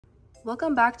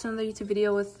Welcome back to another YouTube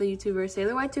video with the YouTuber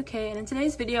Sailor Y2K, and in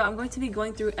today's video I'm going to be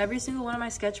going through every single one of my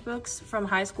sketchbooks from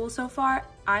high school so far.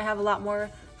 I have a lot more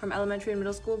from elementary and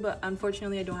middle school, but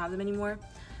unfortunately I don't have them anymore.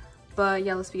 But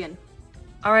yeah, let's begin.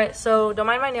 Alright, so don't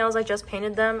mind my nails, I just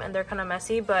painted them and they're kind of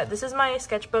messy, but this is my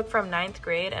sketchbook from 9th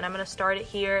grade and I'm going to start it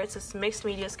here. It's this mixed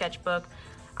media sketchbook.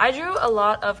 I drew a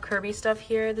lot of Kirby stuff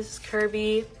here. This is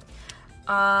Kirby,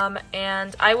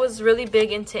 and I was really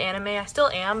big into anime. I still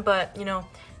am, but you know,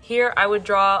 here I would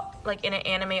draw like in an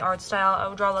anime art style. I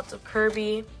would draw lots of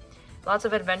Kirby, lots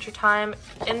of Adventure Time.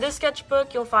 In this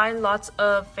sketchbook you'll find lots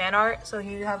of fan art, so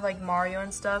you have like Mario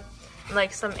and stuff, and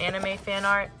like some anime fan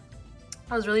art.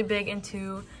 I was really big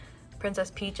into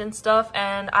Princess Peach and stuff,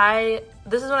 and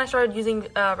this is when I started using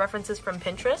references from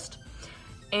Pinterest.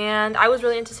 And I was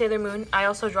really into Sailor Moon. I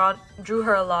also drew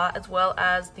her a lot, as well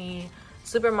as the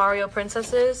Super Mario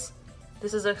princesses.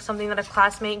 This is something that a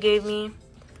classmate gave me.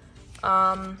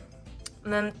 And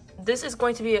then this is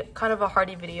going to be kind of a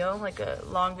hardy video, like a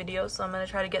long video, so I'm going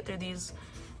to try to get through these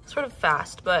sort of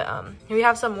fast. But here we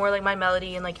have some more like My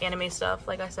Melody and like anime stuff,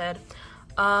 like I said.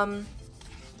 And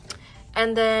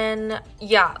then,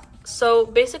 yeah, so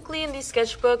basically in these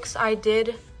sketchbooks, I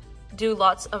did do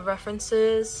lots of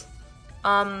references.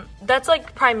 That's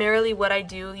like primarily what I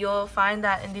do. You'll find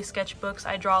that in these sketchbooks,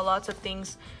 I draw lots of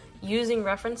things using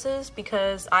references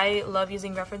because I love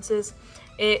using references.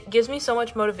 It gives me so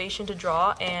much motivation to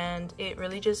draw, and it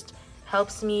really just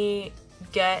helps me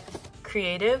get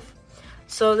creative.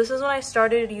 So this is when I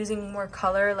started using more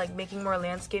color, like making more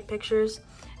landscape pictures.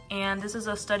 And this is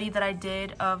a study that I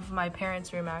did of my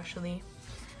parents' room, actually.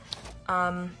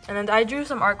 And then I drew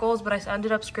some art goals, but I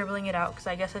ended up scribbling it out because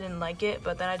I guess I didn't like it.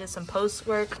 But then I did some post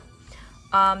work.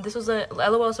 This was a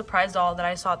LOL surprise doll that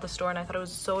I saw at the store, and I thought it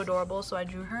was so adorable, so I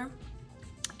drew her.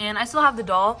 And I still have the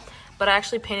doll, but I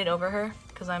actually painted over her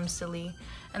because I'm silly.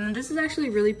 And then this is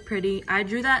actually really pretty. I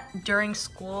drew that during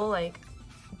school, like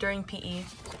during PE.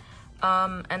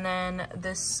 And then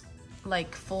this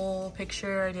like full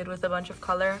picture I did with a bunch of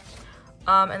color.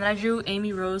 And then I drew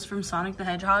Amy Rose from Sonic the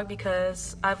Hedgehog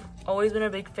because I've always been a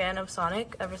big fan of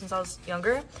Sonic ever since I was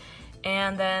younger.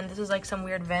 And then this is like some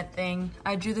weird vent thing.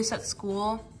 I drew this at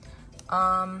school.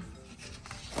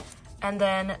 And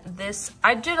then this,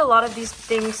 I did a lot of these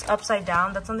things upside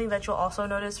down. That's something that you'll also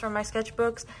notice from my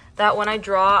sketchbooks, that when I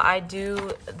draw, I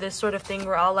do this sort of thing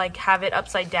where I'll like have it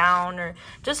upside down, or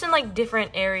just in like different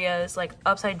areas, like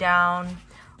upside down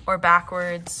or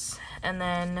backwards. And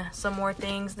then some more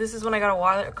things. This is when I got a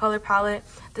watercolor palette.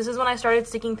 This is when I started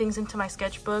sticking things into my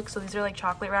sketchbook. So these are like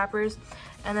chocolate wrappers.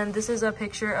 And then this is a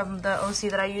picture of the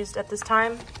OC that I used at this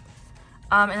time.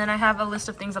 And then I have a list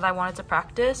of things that I wanted to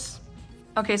practice.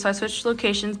 Okay, so I switched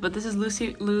locations, but this is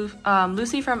Lucy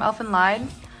from Elf and Lied.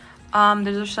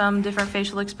 These are some different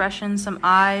facial expressions, some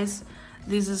eyes.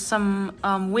 These are some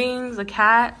wings, a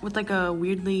cat with like a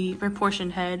weirdly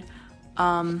proportioned head.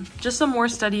 Just some more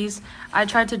studies. I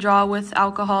tried to draw with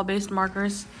alcohol-based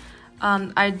markers.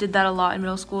 I did that a lot in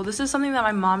middle school. This is something that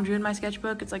my mom drew in my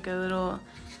sketchbook. It's like a little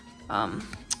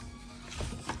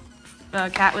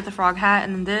cat with a frog hat,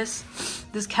 and then this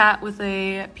cat with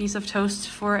a piece of toast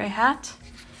for a hat.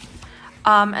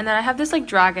 And then I have this like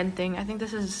dragon thing. I think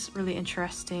this is really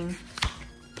interesting.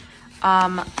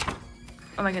 Oh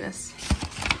my goodness.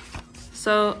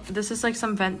 So this is like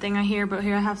some vent thing I hear, but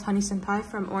here I have Honey Senpai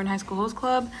from Orange High School Host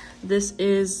Club. This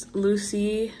is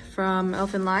Lucy from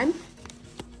Elf and Lied.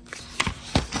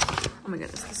 Oh my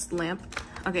goodness, this lamp.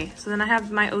 Okay, so then I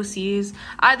have my OCs.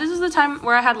 This is the time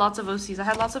where I had lots of OCs. I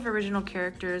had lots of original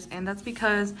characters, and that's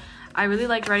because I really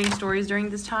liked writing stories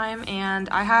during this time, and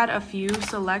I had a few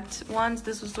select ones.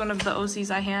 This was one of the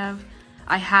OCs I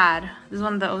had. This is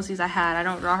one of the OCs I had. I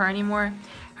don't draw her anymore.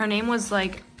 Her name was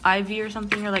like Ivy or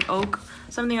something, or like Oak,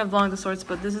 something along the sorts,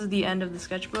 but this is the end of the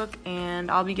sketchbook,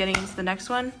 and I'll be getting into the next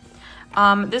one.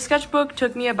 This sketchbook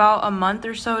took me about a month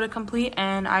or so to complete,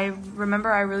 and I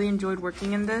remember I really enjoyed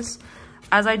working in this,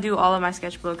 as I do all of my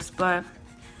sketchbooks. But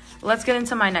let's get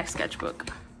into my next sketchbook.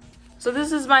 So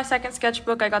this is my second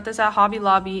sketchbook. I got this at Hobby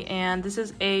Lobby, and this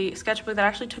is a sketchbook that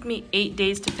actually took me 8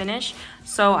 days to finish.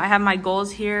 So I have my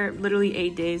goals here, literally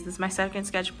 8 days. This is my second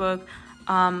sketchbook.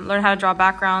 Learn how to draw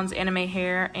backgrounds, anime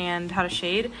hair, and how to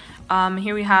shade.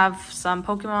 Here we have some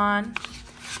Pokemon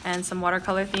and some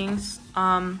watercolor things.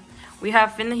 We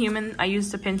have Finn the Human. I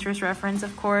used a Pinterest reference,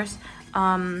 of course.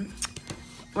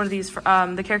 What are these?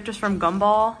 The characters from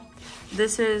Gumball.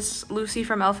 This is Lucy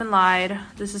from Elf and Lied.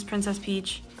 This is Princess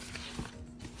Peach.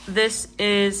 This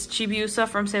is Chibiusa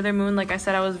from Sailor Moon. Like I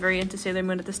said, I was very into Sailor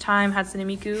Moon at this time. Hatsune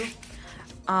Miku.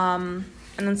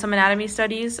 And then some anatomy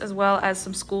studies, as well as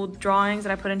some school drawings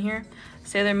that I put in here.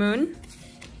 Sailor Moon.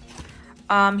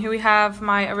 Here we have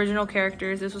my original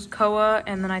characters. This was Koa,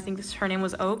 and then I think her name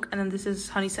was Oak, and then this is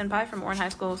Honey Senpai from Oran High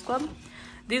School Host Club.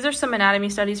 These are some anatomy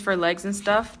studies for legs and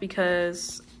stuff,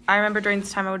 because I remember during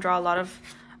this time I would draw a lot of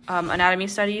anatomy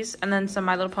studies, and then some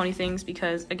My Little Pony things,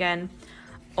 because again,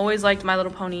 always liked My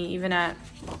Little Pony even at,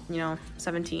 you know,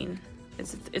 17.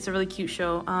 It's a really cute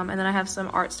show. And then I have some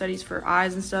art studies for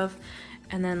eyes and stuff,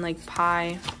 and then like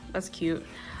pie. That's cute.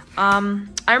 I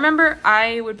remember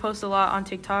I would post a lot on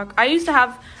TikTok. I used to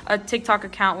have a TikTok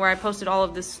account where I posted all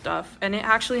of this stuff, and it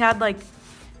actually had like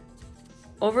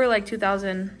over like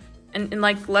 2,000 in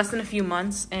like less than a few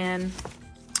months, and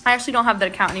I actually don't have that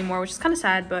account anymore, which is kind of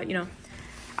sad, but you know,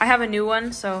 I have a new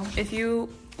one. So if you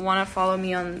want to follow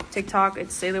me on TikTok,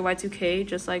 it's SailorY2K,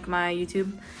 just like my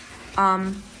YouTube.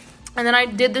 And then I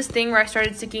did this thing where I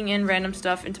started sticking in random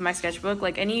stuff into my sketchbook.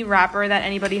 Like any rapper that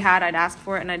anybody had, I'd ask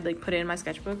for it and I'd like put it in my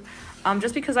sketchbook.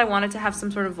 Just because I wanted to have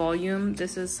some sort of volume.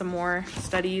 This is some more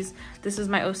studies. This is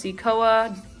my OC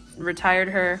Koa, retired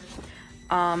her.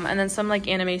 And then some like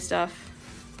anime stuff.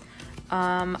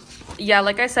 Yeah,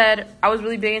 like I said, I was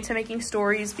really big into making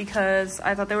stories because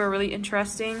I thought they were really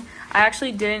interesting. I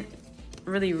actually didn't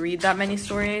really read that many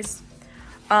stories.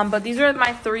 But these are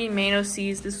my 3 main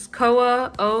OCs. This is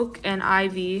Koa, Oak, and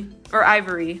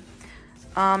Ivory.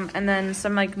 And then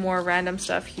some like more random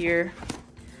stuff here.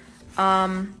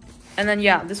 And then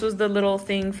yeah, this was the little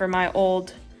thing for my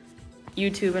old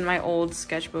YouTube and my old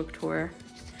sketchbook tour.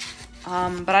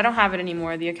 But I don't have it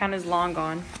anymore. The account is long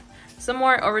gone. Some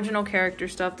more original character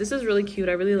stuff. This is really cute.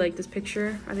 I really like this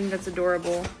picture. I think that's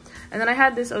adorable. And then I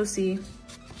had this OC.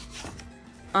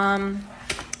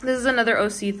 This is another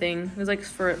OC thing. It was like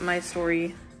for my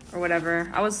story or whatever.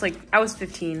 I was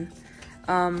 15.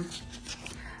 And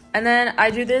then I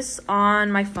drew this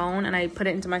on my phone and I put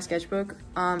it into my sketchbook.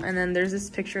 And then there's this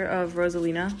picture of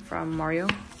Rosalina from Mario.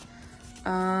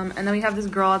 And then we have this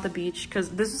girl at the beach, because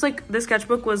this is like, this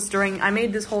sketchbook was during, I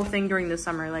made this whole thing during the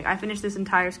summer. Like I finished this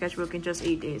entire sketchbook in just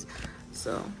 8 days.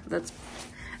 So that's,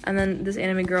 and then this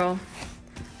anime girl.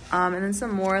 And then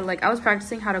some more, like I was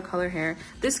practicing how to color hair.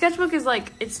 This sketchbook is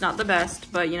like, it's not the best,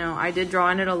 but you know, I did draw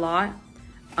in it a lot.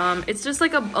 It's just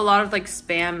like a lot of like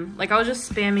spam. Like I was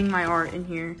just spamming my art in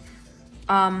here.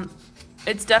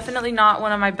 It's definitely not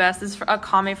one of my best. This is a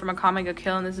comic from Akame ga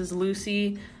Kill, and this is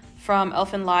Lucy from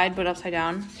Elfen Lied, but upside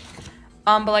down.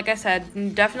 But like I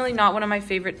said, definitely not one of my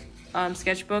favorite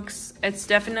sketchbooks. It's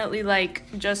definitely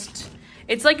like just,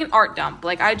 it's like an art dump.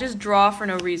 Like I just draw for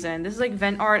no reason. This is like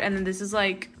vent art, and then this is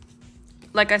like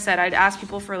I said, I'd ask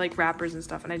people for like rappers and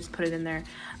stuff, and I just put it in there.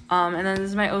 And then this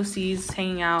is my OCs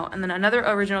hanging out, and then another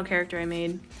original character I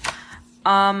made.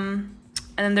 And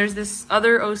then there's this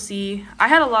other OC. I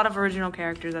had a lot of original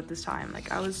characters at this time.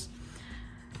 Like I was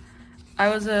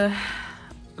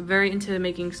very into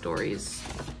making stories.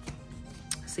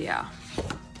 So yeah.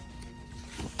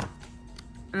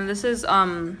 And this is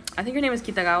I think her name is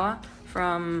Kitagawa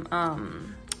from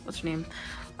what's her name?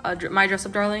 My Dress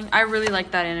Up Darling. I really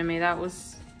liked that anime. That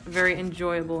was a very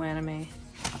enjoyable anime.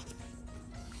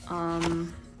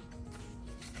 And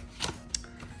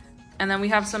then we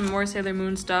have some more Sailor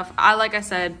Moon stuff. Like I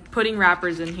said, putting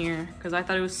rappers in here because I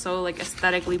thought it was so like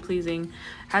aesthetically pleasing.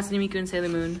 Hatsune Miku and Sailor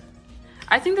Moon.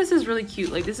 I think this is really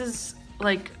cute. Like this is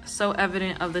like so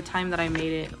evident of the time that I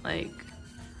made it. Like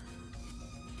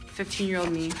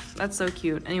 15-year-old me. That's so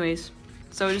cute. Anyways,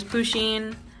 so just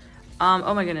Pusheen.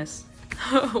 Oh my goodness.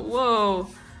 Whoa.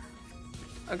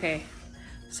 Okay.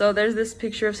 So there's this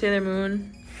picture of Sailor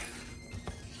Moon.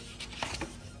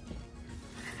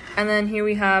 And then here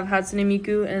we have Hatsune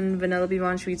Miku and Vanellope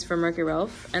Von Schweetz from Wreck-It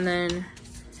Ralph. And then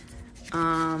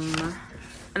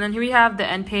here we have the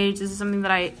end page. This is something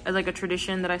that like a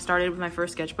tradition that I started with my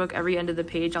first sketchbook. Every end of the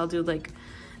page, I'll do like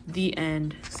the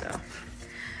end. So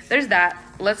there's that.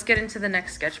 Let's get into the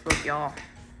next sketchbook, y'all.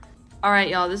 All right,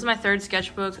 y'all, this is my 3rd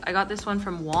sketchbook. I got this one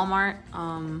from Walmart.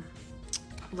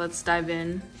 Let's dive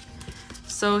in.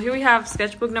 So here we have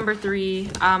sketchbook number 3.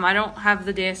 I don't have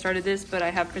the day I started this, but I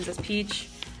have Princess Peach.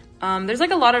 There's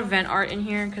like a lot of vent art in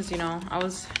here because, you know, I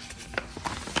was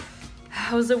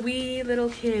a wee little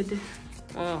kid.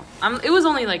 Well, it was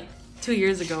only like 3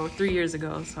 years ago,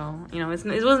 so, you know,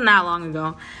 it wasn't that long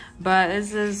ago. But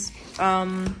this is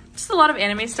just a lot of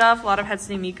anime stuff, a lot of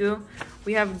Hatsune Miku.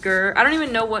 We have Gur. I don't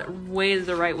even know what way is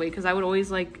the right way because I would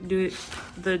always like do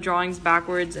the drawings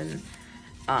backwards and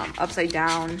upside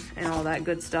down and all that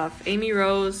good stuff. Amy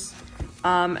Rose,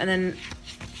 and then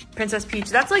Princess Peach.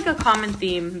 That's like a common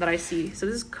theme that I see. So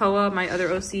this is Koa, my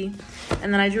other OC,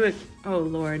 and then I drew oh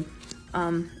lord,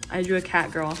 I drew a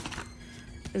cat girl.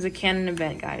 It's a canon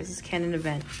event, guys. It's a canon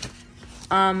event.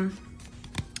 But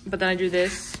then I drew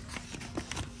this.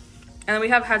 And then we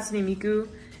have Hatsune Miku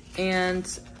and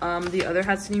the other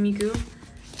Hatsune Miku.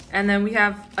 And then we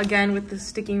have, again, with the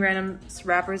sticking random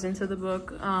wrappers into the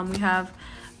book, we have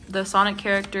the Sonic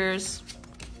characters.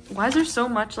 Why is there so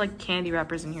much like candy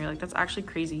wrappers in here? Like, that's actually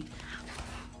crazy.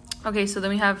 Okay, so then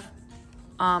we have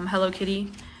Hello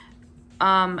Kitty,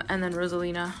 and then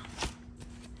Rosalina.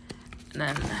 And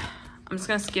then I'm just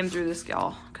gonna skim through this,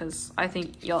 y'all, because I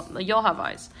think y'all have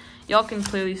eyes. Y'all can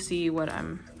clearly see what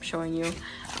I'm showing you.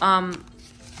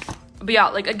 But yeah,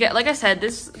 like again, like I said,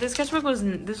 this sketchbook was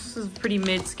a pretty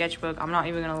mid sketchbook. I'm not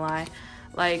even gonna lie.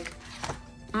 Like,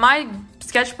 my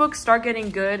sketchbooks start getting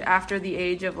good after the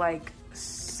age of like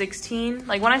 16.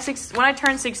 Like when I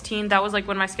turned 16, that was like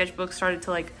when my sketchbook started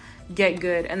to like get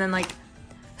good. And then like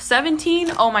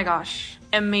 17, oh my gosh,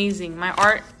 amazing. My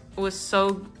art is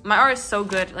so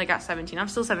good like at 17. I'm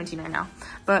still 17 right now.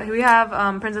 But we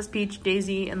have Princess Peach,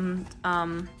 Daisy, and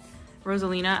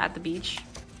Rosalina at the beach.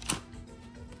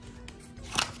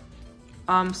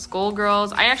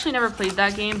 Skullgirls. I actually never played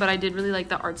that game, but I did really like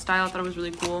the art style. I thought it was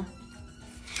really cool.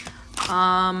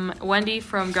 Wendy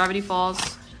from Gravity Falls.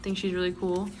 I think she's really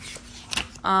cool.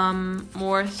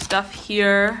 More stuff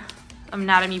here.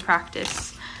 Anatomy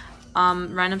practice.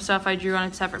 Random stuff I drew on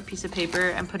a separate piece of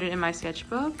paper and put it in my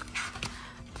sketchbook.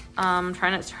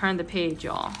 Trying to turn the page,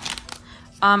 y'all.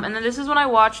 And then this is when I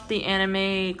watched the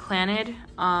anime Clannad.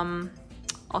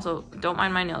 Also, don't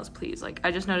mind my nails, please. Like,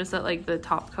 I just noticed that like the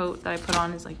top coat that I put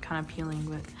on is like kind of peeling,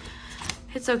 but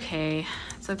it's okay.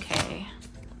 It's okay.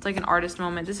 It's like an artist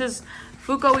moment. This is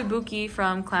Fuko Ibuki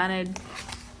from Clannad.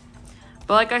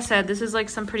 But like I said, this is like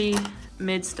some pretty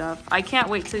mid stuff. I can't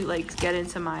wait to like get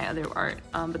into my other art.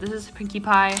 But this is Pinkie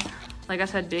Pie. Like I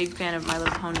said, big fan of My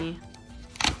Little Pony.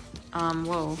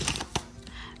 Whoa.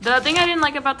 The thing I didn't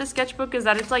like about this sketchbook is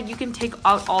that it's like you can take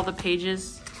out all the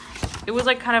pages. It was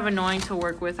like kind of annoying to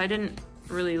work with. I didn't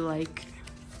really like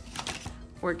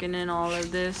working in all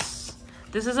of this.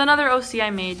 This is another OC I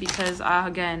made because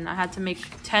again, I had to make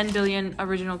 10 billion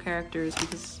original characters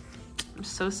because I'm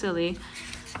so silly.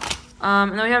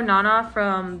 And then we have Nana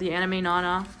from the anime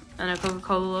Nana and a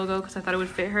Coca-Cola logo because I thought it would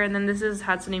fit her. And then this is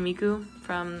Hatsune Miku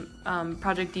from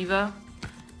Project Diva.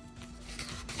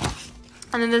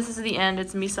 And then this is the end.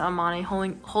 It's Misa Amane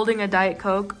holding a Diet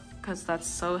Coke because that's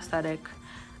so aesthetic.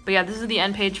 But yeah, this is the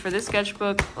end page for this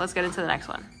sketchbook. Let's get into the next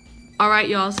one. All right,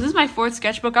 y'all. So this is my fourth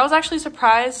sketchbook. I was actually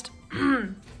surprised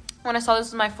when I saw this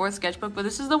was my fourth sketchbook, but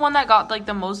this is the one that got like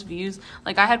the most views.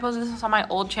 Like, I had posted this on my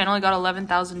old channel. It got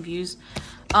 11,000 views.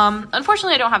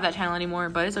 Unfortunately, I don't have that channel anymore,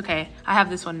 but it's okay. I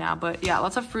have this one now. But yeah,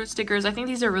 lots of fruit stickers. I think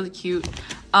these are really cute.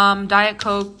 Diet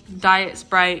Coke, Diet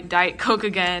Sprite, Diet Coke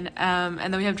again.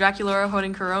 And then we have Draculaura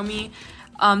holding Kuromi.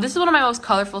 This is one of my most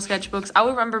colorful sketchbooks. I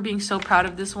remember being so proud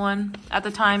of this one at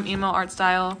the time, emo art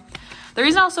style. The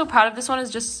reason I was so proud of this one is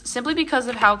just simply because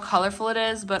of how colorful it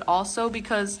is, but also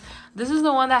because this is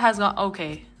the one that has gone,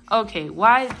 okay,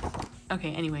 why?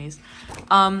 Okay, anyways.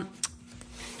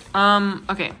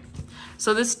 Okay.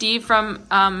 So this Steve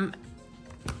from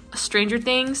Stranger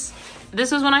Things.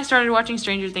 This was when I started watching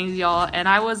Stranger Things, y'all, and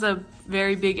I was a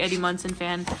very big Eddie Munson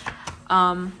fan.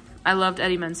 I loved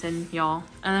Eddie Munson, y'all.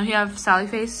 And then we have Sally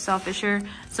Face, Sal Fisher,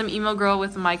 some emo girl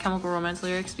with My Chemical Romance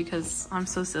lyrics because I'm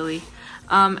so silly.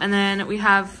 And then we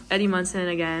have Eddie Munson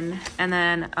again. And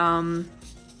then,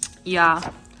 yeah,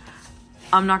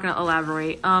 I'm not gonna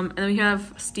elaborate. And then we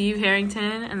have Steve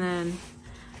Harrington, and then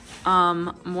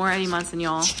more Eddie Munson,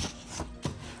 y'all.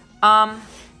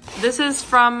 This is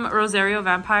from Rosario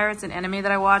Vampire. It's an anime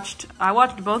that I watched. I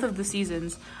watched both of the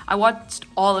seasons. I watched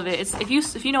all of it. It's if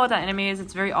you know what that anime is,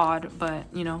 it's very odd, but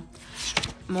you know.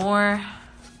 More.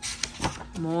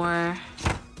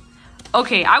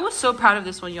 Okay, I was so proud of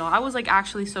this one, y'all. I was like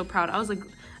actually so proud. I was like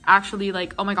actually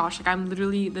like, oh my gosh, like I'm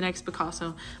literally the next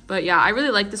Picasso. But yeah, I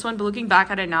really like this one, but looking back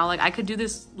at it now, like I could do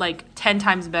this like 10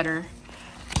 times better.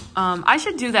 I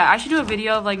should do that. I should do a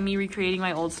video of like me recreating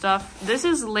my old stuff. This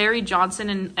is Larry Johnson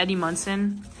and Eddie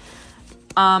Munson.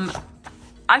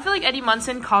 I feel like Eddie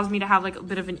Munson caused me to have like a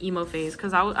bit of an emo phase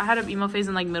because I had an emo phase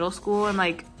in like middle school and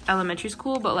like elementary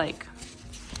school, but like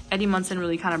Eddie Munson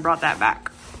really kind of brought that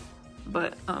back.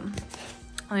 But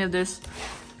we have this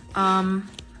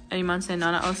Eddie Munson,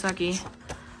 Nana Osaki,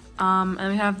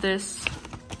 and we have this,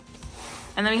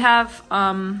 and then we have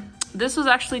this was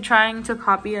actually trying to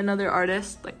copy another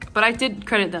artist, like, but I did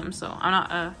credit them, so I'm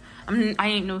not I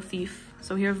ain't no thief.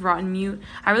 So here's Rotten Mute.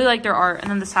 I really like their art. And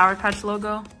then the Sour Patch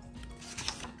logo.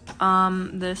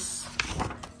 This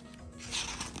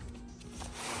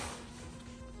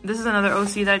is another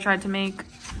OC that I tried to make.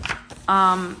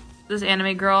 This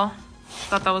anime girl.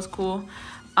 Thought that was cool.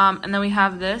 And then we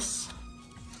have this.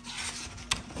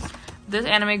 this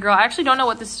anime girl. I actually don't know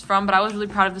what this is from, but I was really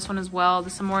proud of this one as well.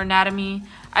 This is some more anatomy.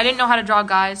 I didn't know how to draw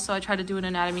guys, so I tried to do an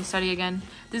anatomy study again.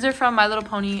 These are from My Little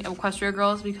Pony Equestria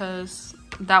Girls because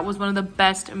that was one of the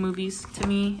best movies to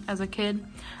me as a kid.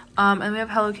 And we have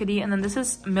Hello Kitty, and then this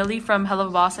is Millie from Hell of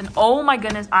a Boss. And oh my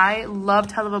goodness, I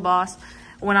loved Hell of a Boss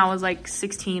when I was like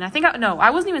 16. No,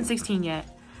 I wasn't even 16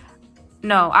 yet.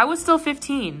 No, I was still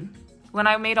 15 when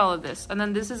I made all of this. And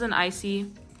then this is an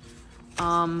Icy.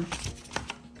 And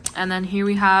then here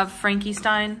we have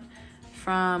Frankenstein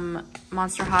from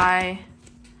Monster High,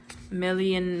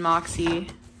 Millie and Moxie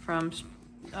from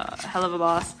Hell of a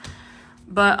Boss.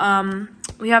 But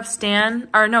we have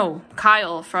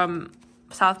Kyle from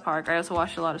South Park. I also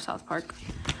watched a lot of South Park.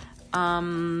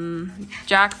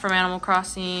 Jack from Animal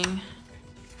Crossing.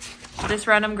 This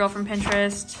random girl from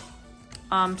Pinterest.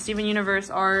 Steven Universe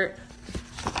art.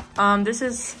 This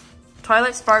is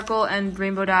Twilight Sparkle and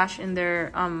Rainbow Dash in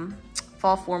their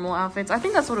fall formal outfits. I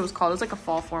think that's what it was called. It was like a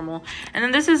fall formal. And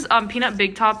then this is Peanut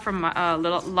Big Top from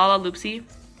Lala Loopsy.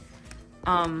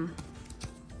 And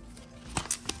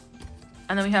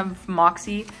then we have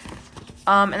Moxie.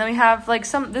 And then we have like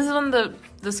this is when the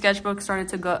sketchbook started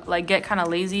to get kind of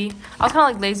lazy. I was kind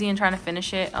of like lazy and trying to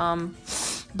finish it.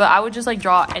 But I would just like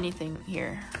draw anything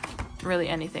here. Really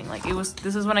anything. Like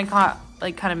this is when I got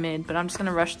like kind of mid, but I'm just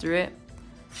gonna rush through it.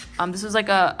 This was like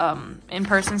a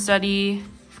in-person study.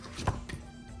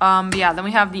 But yeah, then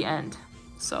we have the end.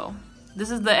 So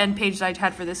this is the end page that I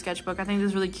had for this sketchbook. I think this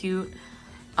is really cute.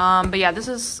 But yeah, this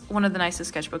is one of the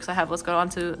nicest sketchbooks I have. Let's go on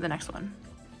to the next one.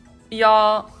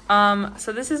 Y'all,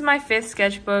 so this is my 5th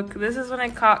sketchbook. This is when I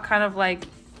caught kind of like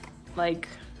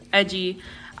edgy.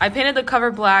 I painted the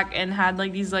cover black and had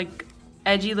like these like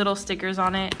edgy little stickers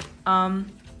on it.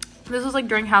 This was like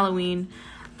during Halloween.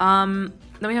 Then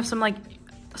we have some like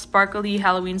sparkly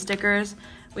Halloween stickers.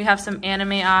 We have some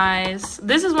anime eyes.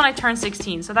 This is when I turned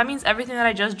 16, so that means everything that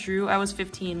I just drew, I was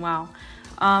 15. Wow.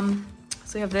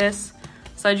 So we have this.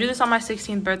 So I drew this on my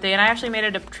 16th birthday, and I actually made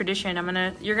it a tradition.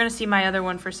 You're gonna see my other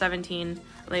one for 17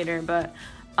 later, but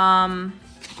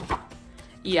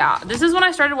yeah, this is when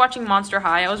I started watching Monster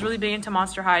High. I was really big into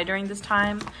Monster High during this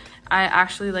time. I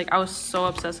was so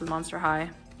obsessed with Monster High.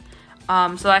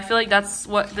 So I feel like that's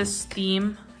what this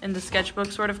theme in the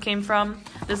sketchbook sort of came from.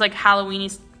 This like Halloween-y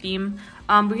theme.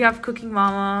 We have Cooking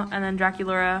Mama and then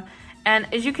Draculaura.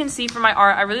 And as you can see from my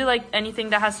art, I really like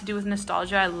anything that has to do with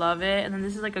nostalgia. I love it. And then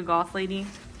this is like a goth lady.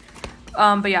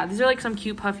 But yeah, these are like some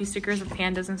cute puffy stickers of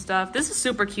pandas and stuff. This is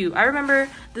super cute. I remember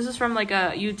this is from like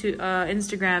a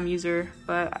Instagram user,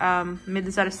 but made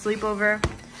this at a sleepover.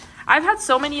 I've had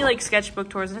so many like sketchbook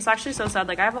tours, and it's actually so sad.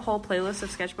 Like I have a whole playlist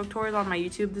of sketchbook tours on my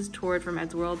YouTube. This toured from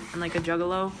Ed's World and like a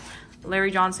Juggalo, Larry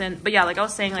Johnson. But yeah, like I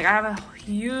was saying, like I have a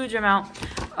huge amount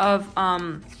of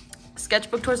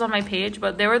sketchbook tours on my page,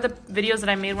 but they were the videos that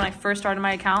I made when I first started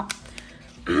my account.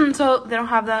 So they don't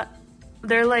have that.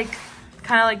 They're like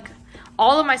kind of like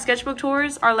all of my sketchbook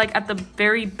tours are like at the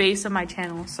very base of my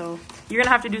channel, so you're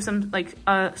gonna have to do some like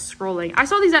scrolling. I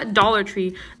saw these at Dollar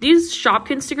Tree. These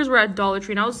Shopkins stickers were at Dollar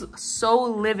Tree, and I was so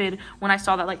livid when I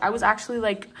saw that. Like I was actually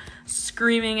like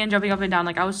screaming and jumping up and down.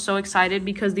 Like I was so excited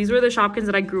because these were the Shopkins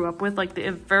that I grew up with, like the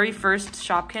very first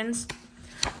Shopkins.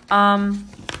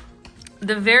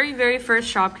 The very, very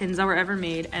first Shopkins that were ever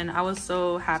made, and I was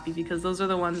so happy because those are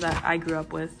the ones that I grew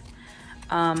up with.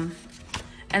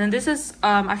 And then this is,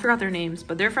 I forgot their names,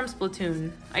 but they're from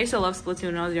Splatoon. I used to love Splatoon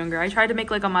when I was younger. I tried to make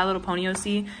like a My Little Pony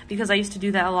OC because I used to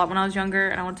do that a lot when I was younger,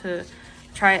 and I want to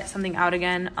try something out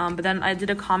again. But then I did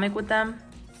a comic with them.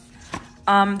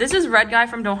 This is Red Guy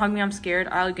from Don't Hug Me, I'm Scared.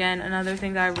 Again, another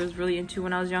thing that I was really into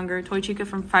when I was younger. Toy Chica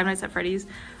from Five Nights at Freddy's.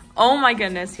 Oh my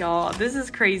goodness, y'all. This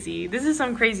is crazy. This is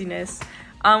some craziness.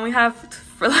 We have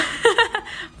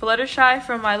Fluttershy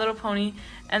from My Little Pony.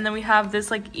 And then we have this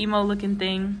like emo looking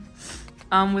thing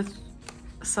with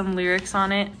some lyrics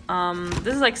on it.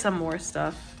 This is like some more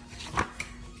stuff.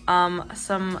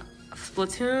 Some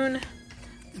Splatoon.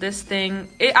 This thing.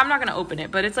 I'm not going to open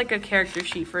it, but it's like a character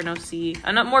sheet for an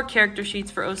OC. More character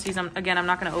sheets for OCs. I'm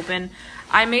not going to open.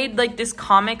 I made like this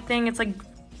comic thing. It's like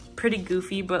pretty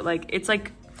goofy, but like it's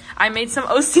like I made some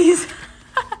OCs.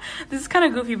 This is kind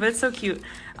of goofy, but it's so cute.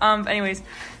 Anyways,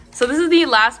 so this is the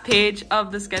last page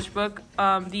of the sketchbook,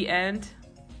 the end.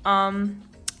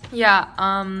 Yeah,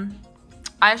 I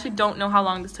actually don't know how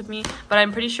long this took me, but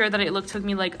I'm pretty sure that it took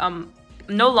me like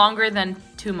no longer than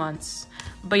 2 months.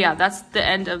 But yeah, that's the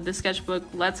end of the sketchbook.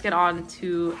 Let's get on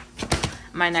to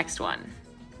my next one.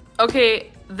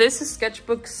 Okay, this is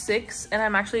sketchbook 6, and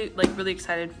I'm actually like really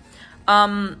excited.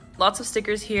 Lots of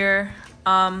stickers here.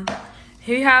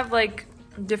 Here you have like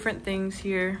different things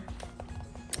here.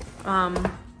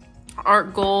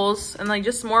 art goals, and like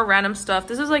just more random stuff.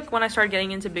 This is like when I started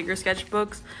getting into bigger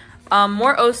sketchbooks.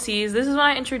 More OCs. This is when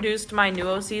I introduced my new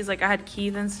OCs. Like I had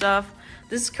Keith and stuff.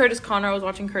 This is Curtis Connor. I was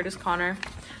watching Curtis Connor.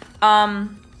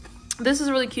 This is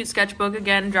a really cute sketchbook.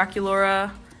 Again,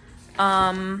 Draculaura.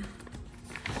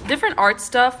 Different art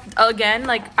stuff. Again,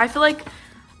 like I feel like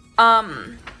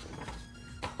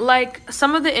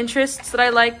some of the interests that I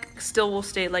like still will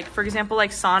stay. Like for example,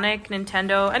 like Sonic,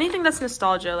 Nintendo, anything that's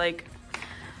nostalgia. Like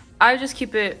I just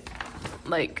keep it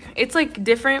like it's like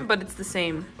different, but it's the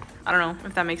same. I don't know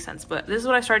if that makes sense, but this is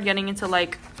when I started getting into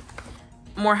like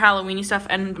more Halloween-y stuff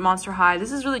and Monster High.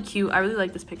 This is really cute. I really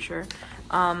like this picture.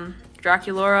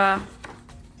 Draculaura.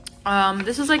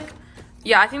 This is like,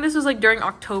 yeah, I think this was like during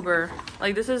October.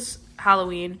 Like this is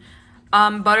Halloween.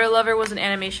 Butter Lover was an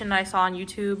animation that I saw on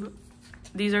YouTube.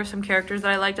 These are some characters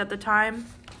that I liked at the time.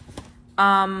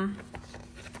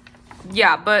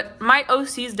 Yeah, but my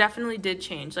OCs definitely did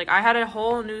change. Like I had a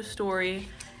whole new story,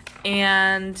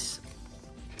 and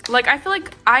like I feel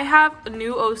like I have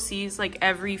new OCs like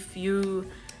every few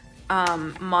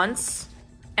months,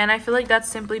 and I feel like that's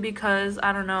simply because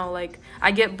I don't know, like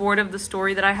I get bored of the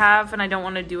story that I have and I don't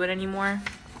want to do it anymore.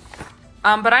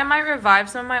 But I might revive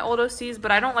some of my old OCs,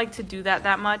 but I don't like to do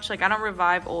that much. Like I don't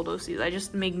revive old OCs. I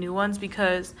just make new ones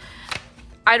because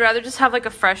I'd rather just have like a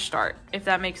fresh start, if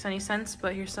that makes any sense.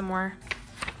 But here's some more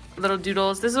little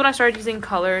doodles. This is when I started using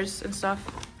colors and stuff.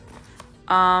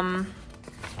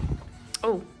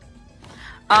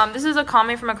 This is a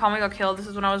comic from Akame ga Kill. This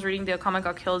is when I was reading the Akame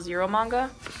ga Kill Zero manga.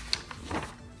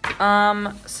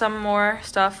 Some more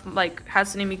stuff like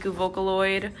Hatsune Miku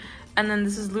Vocaloid. And then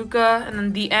this is Luca, and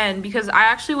then the end, because I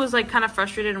actually was like kind of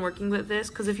frustrated in working with this,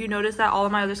 because if you notice that all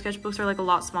of my other sketchbooks are like a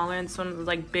lot smaller and this one was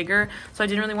like bigger, so I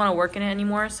didn't really want to work in it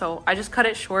anymore, so I just cut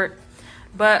it short.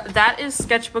 But that is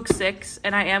sketchbook 6,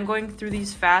 and I am going through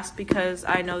these fast because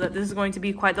I know that this is going to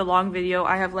be quite the long video.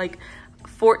 I have like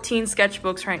 14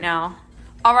 sketchbooks right now.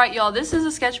 Alright y'all, this is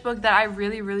a sketchbook that I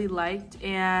really liked,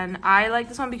 and I like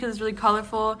this one because it's really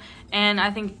colorful, and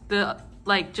I think the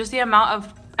just the amount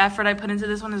of effort I put into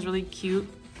this one is really cute.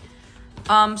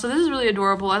 So this is really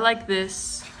adorable. I like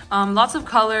this. Lots of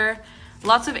color,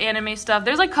 lots of anime stuff.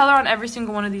 There's like color on every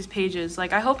single one of these pages.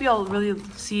 Like I hope y'all really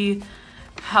see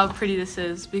how pretty this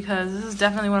is, because this is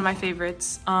definitely one of my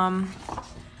favorites.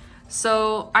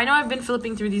 So I know I've been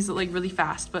flipping through these like really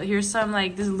fast, but here's some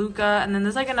like this Luca, and then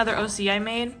there's like another OC I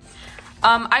made.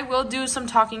 I will do some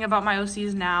talking about my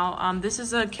OCs now. This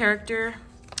is a character.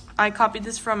 I copied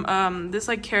this from this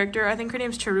like character. I think her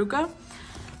name's Chiruka.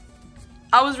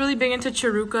 I was really big into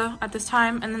Chiruka at this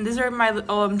time, and then these are my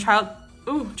childhood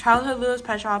Littlest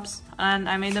Pet Shops, and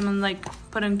I made them in like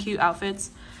put in cute outfits.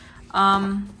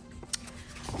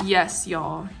 Yes,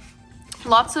 y'all.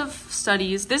 Lots of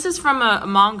studies. This is from a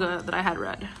manga that I had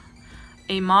read.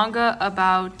 A manga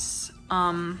about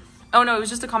oh no, it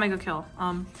was just a Akame ga Kill.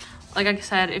 Like I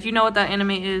said, if you know what that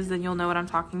anime is, then you'll know what I'm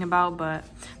talking about. But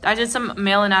I did some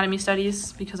male anatomy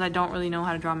studies because I don't really know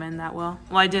how to draw men that well.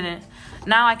 Well, I didn't.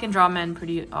 Now I can draw men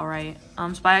pretty alright.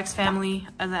 Spy X Family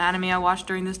as an anime I watched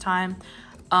during this time.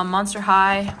 Monster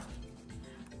High.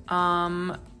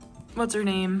 What's her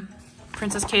name?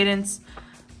 Princess Cadence.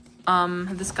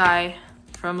 This guy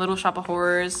from Little Shop of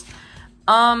Horrors.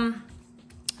 Some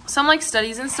like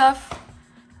studies and stuff.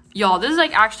 Y'all, this is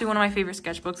like actually one of my favorite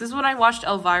sketchbooks. This is when I watched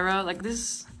Elvira. Like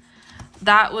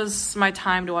that was my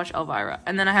time to watch Elvira.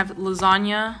 And then I have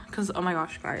Lasagna, because oh my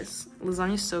gosh, guys,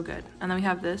 lasagna is so good. And then we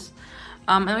have this.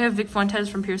 And then we have Vic Fuentes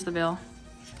from Pierce the Veil.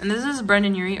 And this is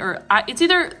Brendan Urie, or it's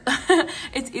either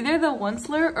it's either the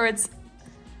Onceler or it's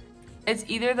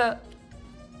either the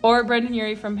or Brendan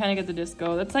Urie from Panic at the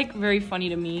Disco. That's like very funny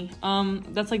to me.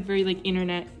 That's like very like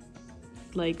internet.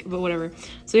 Like, but whatever.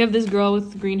 So we have this girl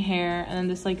with green hair, and then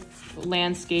this like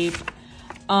landscape,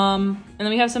 and then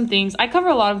we have some things. I cover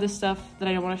a lot of this stuff that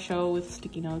I don't want to show with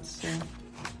sticky notes.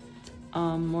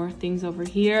 So more things over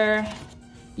here,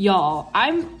 y'all.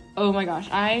 Oh my gosh,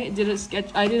 I did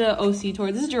a OC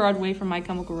tour. This is Gerard Way from My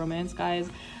Chemical Romance, guys.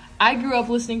 I grew up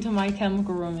listening to My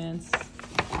Chemical Romance.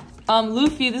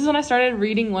 Luffy, this is when I started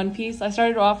reading One Piece. I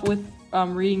started off with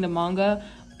reading the manga,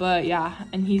 but yeah,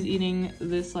 and he's eating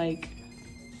this like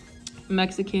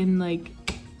Mexican like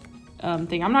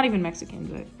thing. I'm not even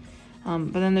Mexican,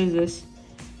 but then there's this.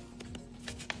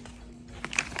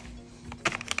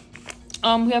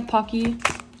 We have Pocky,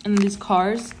 and then these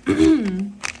cars.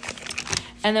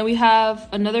 And then we have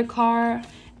another car,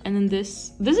 and then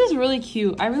this is really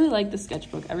cute. I really like the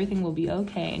sketchbook. Everything will be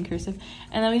okay in cursive.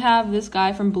 And then we have this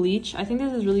guy from Bleach. I think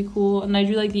this is really cool, and I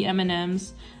do like the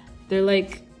M&Ms. They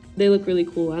look really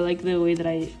cool. I like the way that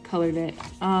I colored it.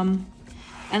 And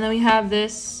then we have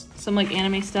this some like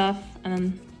anime stuff,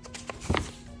 and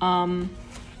then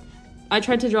I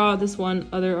tried to draw this one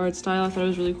other art style. I thought it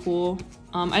was really cool.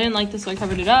 I didn't like this, so I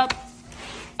covered it up.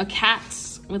 A cat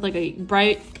with like a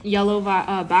bright yellow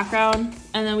background,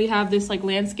 and then we have this like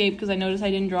landscape because I noticed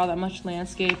I didn't draw that much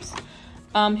landscapes.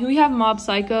 Here we have Mob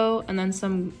Psycho, and then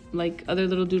some like other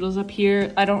little doodles up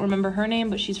here. I don't remember her name,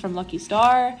 but she's from Lucky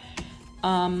Star.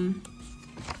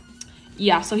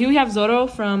 Yeah, so here we have Zoro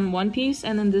from One Piece,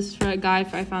 and then this guy I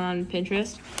found on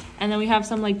Pinterest, and then we have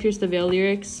some like Pierce the Veil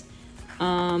lyrics.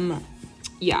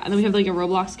 Yeah, and then we have like a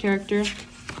Roblox character.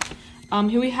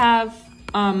 Here we have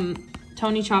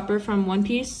Tony Chopper from One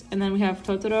Piece, and then we have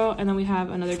Totoro, and then we have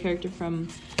another character from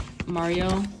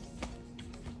Mario.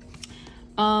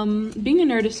 Being a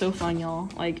nerd is so fun, y'all.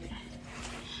 Like,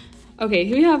 okay,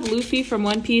 here we have Luffy from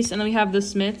One Piece, and then we have the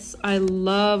Smiths. I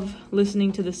love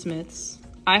listening to the Smiths.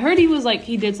 I heard he was like,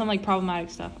 he did some like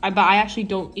problematic stuff. But I actually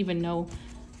don't even know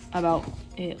about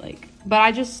it, like, but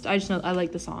I just know I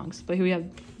like the songs. But here we have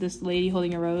this lady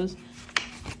holding a rose.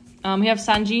 We have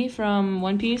Sanji from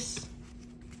One Piece.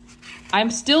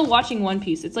 I'm still watching One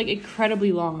Piece. It's like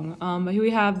incredibly long. But here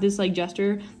we have this like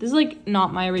jester. This is like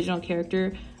not my original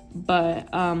character, but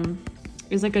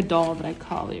it's like a doll that I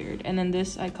colored. And then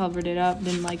this, I covered it up,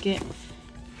 didn't like it.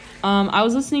 I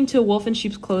was listening to Wolf in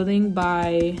Sheep's Clothing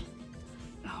by,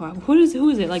 who is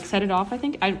it? Like Set It Off, I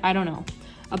think. I don't know.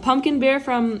 A pumpkin bear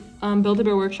from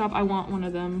Build-A-Bear Workshop. I want one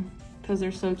of them because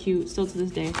they're so cute still to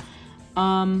this day.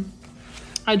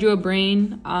 I drew a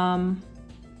brain. I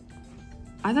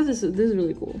thought this is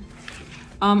really cool.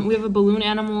 We have a balloon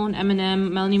animal, an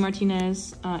M&M, Melanie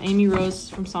Martinez, Amy Rose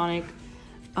from Sonic.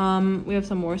 We have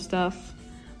some more stuff.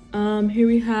 Here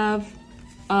we have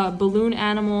a balloon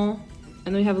animal,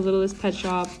 and then we have a Littlest Pet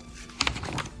Shop.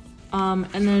 And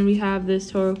then we have this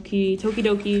Toki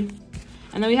Doki.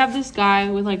 And then we have this guy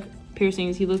with like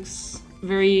piercings. He looks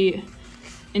very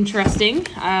interesting.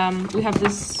 We have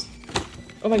this,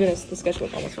 oh my goodness, the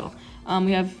sketchbook almost fell.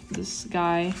 We have this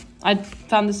guy. I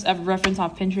found this reference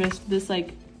on Pinterest. This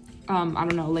like, I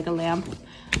don't know, like a lamp.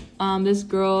 This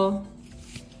girl.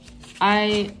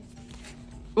 I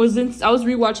was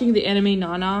rewatching the anime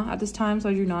Nana at this time, so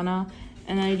I drew Nana,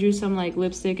 and I drew some like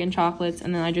lipstick and chocolates,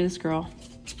 and then I drew this girl.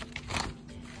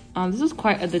 This was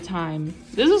quite the time.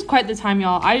 This was quite the time,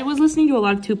 y'all. I was listening to a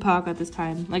lot of Tupac at this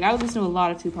time. Like, I was listening to a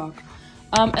lot of Tupac.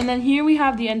 And then here we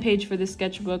have the end page for this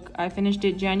sketchbook. I finished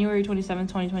it January 27th,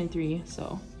 2023.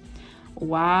 So,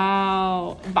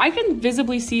 wow. But I can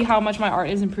visibly see how much my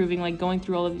art is improving, like, going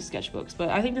through all of these sketchbooks. But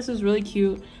I think this is really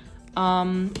cute.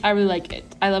 I really like it.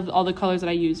 I love all the colors that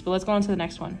I used. But let's go on to the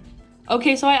next one.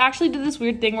 Okay, so I actually did this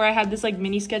weird thing where I had this like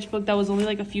mini sketchbook that was only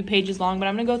like a few pages long, but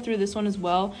I'm gonna go through this one as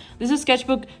well. This is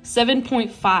sketchbook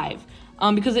 7.5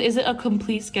 because it isn't a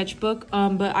complete sketchbook,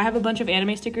 but I have a bunch of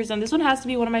anime stickers, and this one has to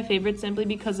be one of my favorites simply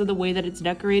because of the way that it's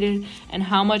decorated and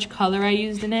how much color I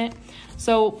used in it.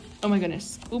 So, oh my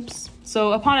goodness, oops.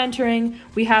 So upon entering,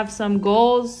 we have some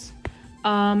goals,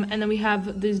 and then we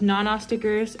have these Nana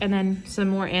stickers, and then some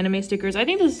more anime stickers. I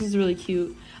think this is really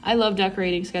cute. I love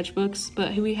decorating sketchbooks,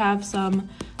 but here we have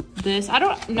this. I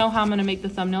don't know how I'm gonna make the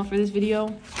thumbnail for this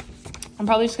video. I'm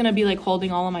probably just gonna be like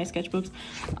holding all of my sketchbooks.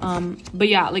 But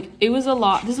yeah, like it was a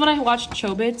lot. This is when I watched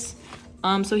Chobits.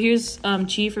 So here's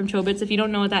Chi from Chobits. If you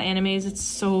don't know what that anime is, it's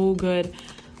so good.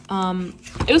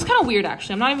 It was kind of weird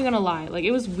actually. I'm not even gonna lie. Like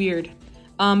it was weird.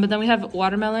 But then we have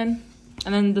Watermelon,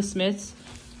 and then the Smiths.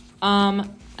 And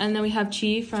then we have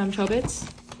Chi from Chobits.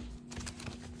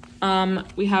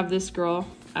 We have this girl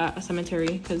at a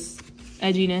cemetery because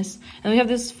edginess, and we have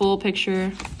this full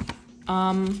picture,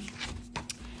 and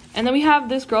then we have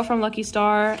this girl from Lucky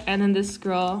Star, and then this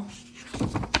girl,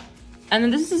 and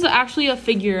then this is actually a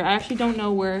figure. I actually don't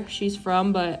know where she's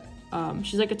from, but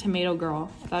she's like a tomato girl.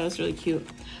 I thought it was really cute.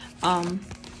 Then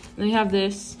we have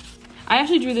this. I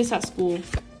actually drew this at school.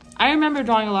 I remember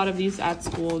drawing a lot of these at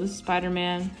school. This is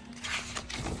Spider-Man.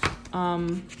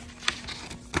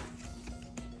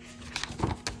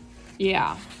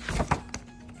 Yeah,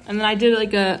 and then I did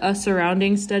like a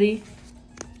surrounding study.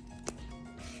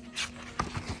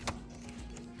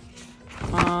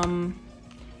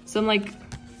 Some like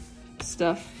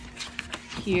stuff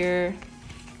here,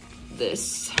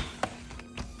 this,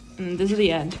 and this is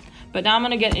the end. But now I'm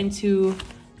gonna get into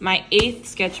my 8th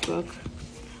sketchbook.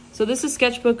 So this is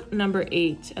sketchbook number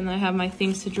 8, and I have my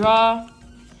things to draw.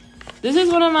 This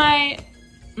is one of my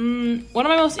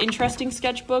most interesting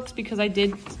sketchbooks because I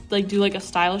did like do like a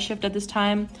style shift at this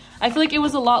time. I feel like it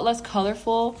was a lot less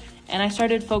colorful, and I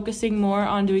started focusing more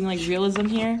on doing like realism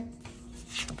here.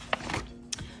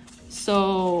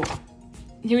 So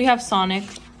here we have Sonic,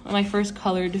 my first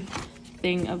colored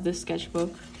thing of this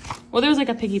sketchbook. Well, there was like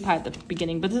a Piggy Pie at the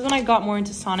beginning, but this is when I got more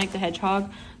into Sonic the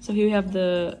Hedgehog. So here we have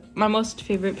my most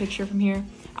favorite picture from here.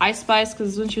 Ice Spice, because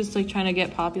this is when she was like trying to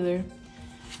get popular.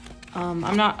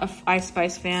 I'm not a Ice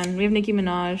Spice fan. We have Nicki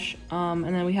Minaj, and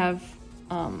then we have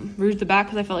Rouge the Bat,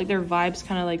 because I felt like their vibes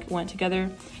kind of like went together.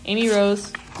 Amy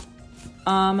Rose.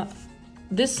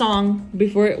 This song,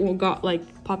 before it got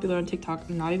like popular on TikTok,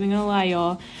 I'm not even gonna lie,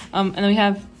 y'all. And then we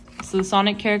have the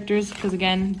Sonic characters, because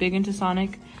again, big into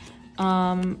Sonic.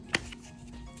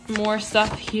 More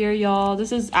stuff here, y'all.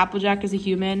 This is Applejack as a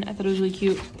human. I thought it was really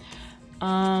cute.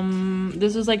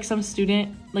 This was like some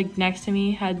student like next to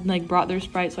me had like brought their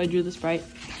Sprite, so I drew the Sprite.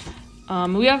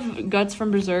 We have Guts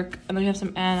from Berserk, and then we have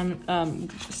some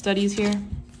studies here.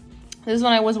 This is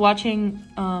when I was watching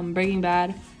Breaking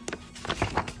Bad.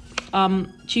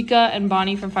 Chica and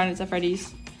Bonnie from Five Nights at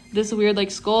Freddy's. This weird like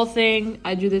skull thing,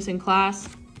 I drew this in class.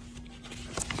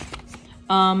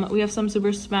 We have some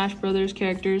Super Smash Brothers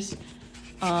characters.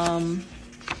 And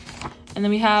then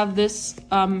we have this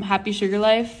Happy Sugar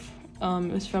Life.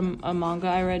 It was from a manga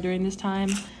I read during this time.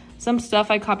 Some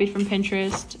stuff I copied from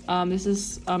Pinterest. This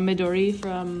is Midori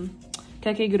from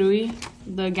Kakegurui,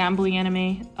 the gambling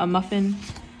anime, a muffin.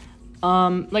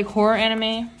 Like horror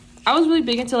anime. I was really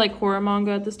big into like horror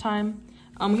manga at this time.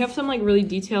 We have some like really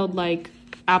detailed like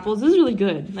apples. This is really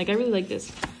good. Like I really like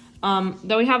this.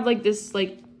 Then we have like this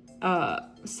like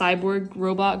cyborg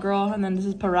robot girl, and then this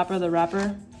is Parappa the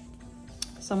Rapper.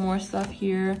 Some more stuff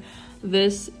here.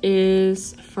 This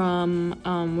is from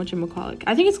whatchamacallit,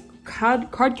 I think it's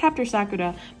Cardcaptor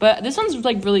Sakura, but this one's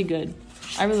like really good.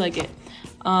 I really like it.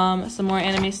 Some more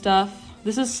anime stuff.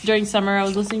 This is during summer. I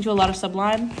was listening to a lot of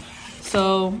Sublime,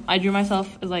 so I drew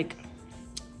myself as like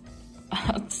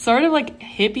sort of like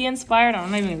hippie inspired.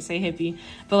 I'm not even gonna say hippie,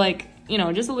 but like, you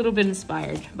know, just a little bit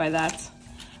inspired by that.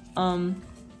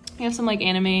 We have some like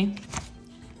anime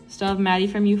stuff. Maddie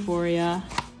from Euphoria.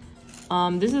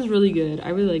 This is really good. I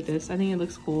really like this. I think it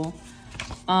looks cool.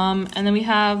 And then we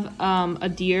have a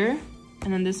deer,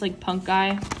 and then this like punk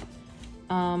guy.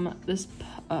 This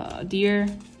deer.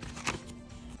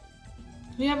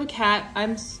 We have a cat.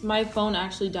 My phone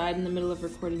actually died in the middle of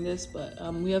recording this, but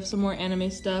we have some more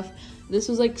anime stuff. This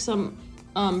was like some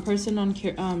person on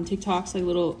TikTok's like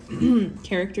little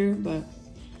character, but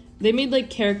they made like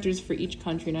characters for each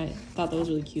country, and I thought that was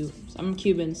really cute. I'm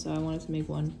Cuban, so I wanted to make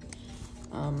one.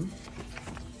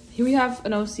 Here we have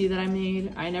an OC that I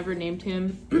made. I never named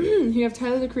him. Here we have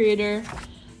Tyler the Creator.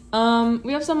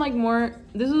 We have some like more.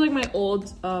 This is like my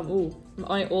old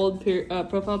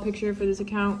profile picture for this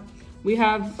account. We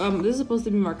have this is supposed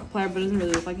to be Markiplier, but it doesn't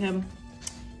really look like him.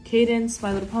 Cadence,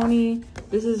 My Little Pony.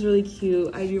 This is really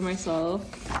cute. I drew myself.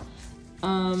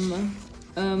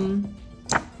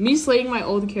 Me slating my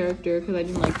old character because I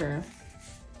didn't like her.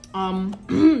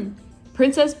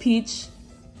 Princess Peach,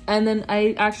 and then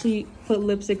I actually put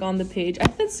lipstick on the page. I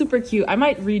think that's super cute. I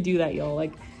might redo that, y'all.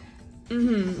 Like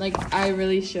I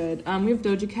really should. We have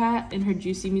Doja Cat in her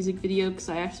Juicy music video because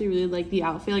I actually really like the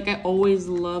outfit. Like I always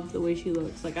love the way she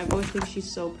looks. Like I've always think she's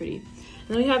so pretty. And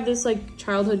then we have this like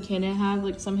childhood candy I have,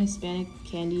 like some Hispanic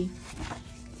candy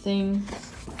thing.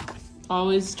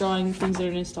 Always drawing things that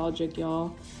are nostalgic,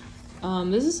 y'all.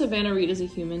 This is Savannah Reed as a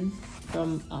human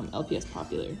from LPS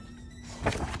Popular.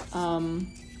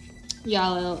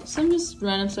 Yeah, some just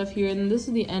random stuff here, and this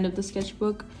is the end of the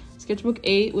sketchbook. Sketchbook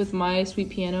 8 with My Sweet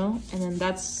Piano, and then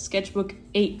that's sketchbook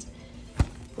 8.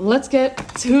 Let's get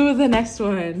to the next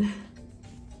one.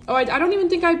 Oh, I don't even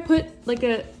think I put like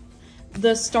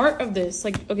the start of this.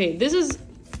 Like, okay, this is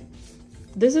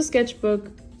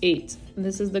sketchbook 8. And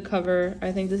this is the cover.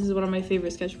 I think this is one of my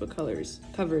favorite sketchbook covers.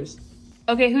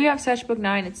 Okay, here we have sketchbook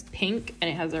 9. It's pink and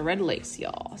it has a red lace,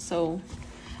 y'all. So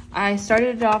I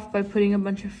started it off by putting a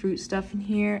bunch of fruit stuff in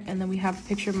here, and then we have a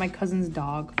picture of my cousin's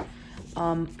dog.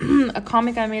 A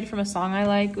comic I made from a song I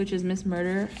like, which is Miss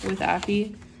Murder with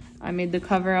Affy. I made the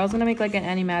cover. I was gonna make like an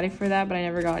animatic for that, but I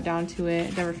never got down to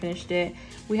it. Never finished it.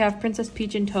 We have Princess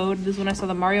Peach and Toad. This is when I saw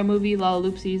the Mario movie,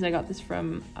 Lollaloopsies. I got this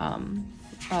from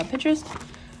Pinterest.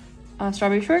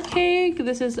 Strawberry Shortcake.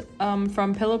 This is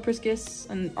from Pillow Priscus,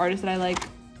 an artist that I like.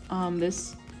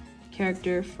 This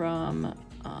character from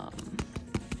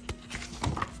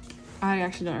I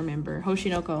actually don't remember.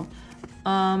 Hoshinoko.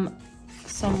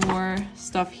 Some more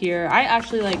stuff here. I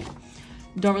actually like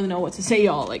don't really know what to say,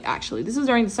 y'all. Like actually, this is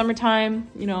during the summertime,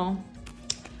 you know.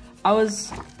 It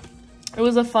was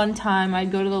a fun time.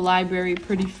 I'd go to the library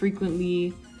pretty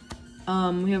frequently.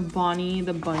 We have Bonnie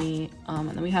the bunny, and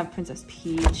then we have Princess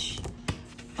Peach.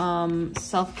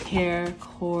 Self-care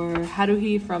core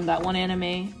Haruhi from that one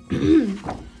anime.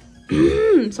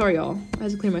 Sorry, y'all. I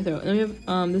had to clear my throat. And then we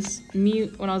have this me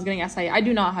when I was getting acai. I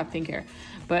do not have pink hair,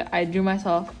 but I drew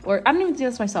myself, or I don't even think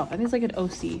that's myself. I think it's like an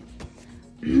OC.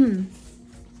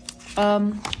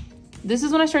 This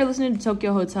is when I started listening to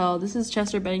Tokyo Hotel. This is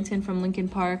Chester Bennington from Linkin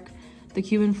Park, the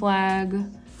Cuban flag.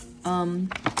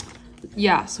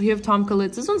 Yeah, so we have Tom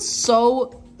Calitz. This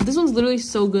one's literally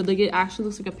so good. Like, it actually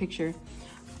looks like a picture.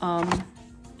 And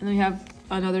then we have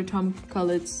another Tom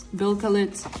Calitz, Bill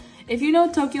Calitz. If you know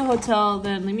Tokyo Hotel,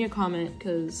 then leave me a comment,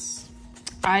 because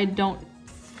I don't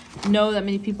know that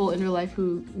many people in real life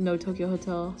who know Tokyo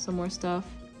Hotel. Some more stuff.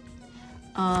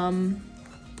 Oh,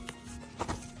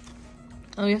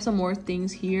 we have some more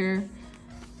things here.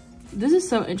 This is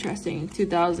so interesting.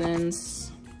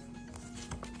 2000s.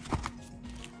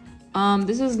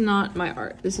 This is not my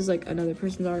art. This is like another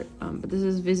person's art. But this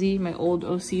is Vizzy, my old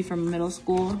OC from middle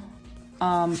school.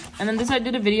 And then this, I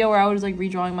did a video where I was like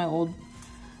redrawing my old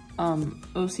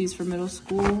OCs from middle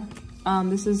school.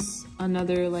 This is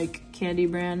another like candy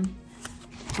brand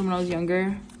from when I was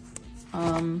younger.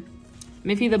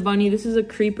 Miffy the Bunny. This is a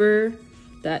creeper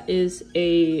that is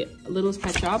a Littlest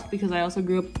Pet Shop, because I also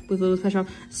grew up with Littlest Pet Shop.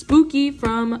 Spooky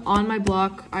from On My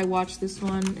Block. I watched this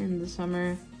one in the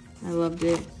summer. I loved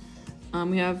it.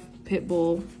 We have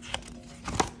Pitbull.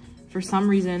 For some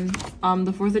reason,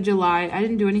 the 4th of July. I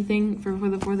didn't do anything for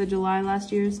the 4th of July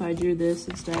last year, so I drew this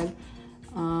instead.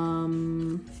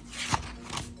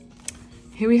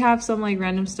 Here we have some like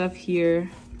random stuff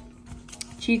here.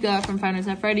 Chica from Five Nights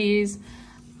at Freddy's.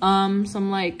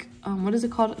 Some like, what is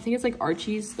it called? I think it's like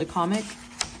Archie's, the comic.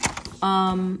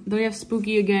 Then we have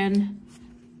Spooky again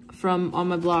from On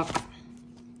My Block.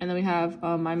 And then we have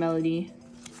My Melody.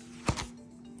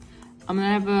 Then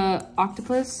I have a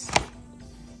octopus.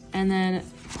 And then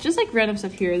just like random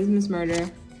stuff here. This is Miss Murder.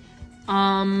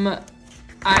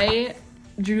 I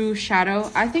drew Shadow.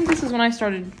 I think this is when I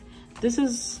started. This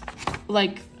is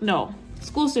like, no,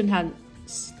 school student had.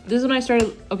 This is when I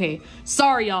started. Okay,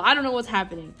 sorry y'all, I don't know what's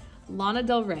happening. Lana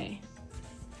Del Rey.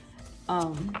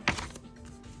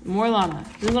 More Lana.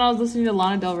 This is when I was listening to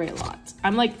Lana Del Rey a lot.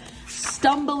 I'm like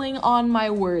stumbling on my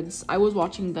words. I was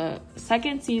watching the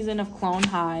 2nd season of Clone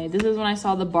High. This is when I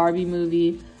saw the Barbie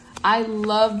movie. I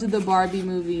loved the Barbie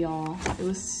movie, y'all. It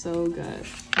was so good.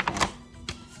 Okay.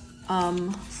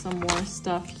 Some more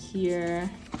stuff here.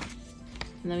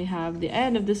 And then we have the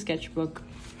end of the sketchbook.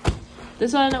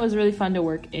 This one was really fun to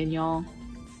work in, y'all.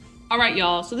 All right,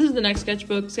 y'all. So this is the next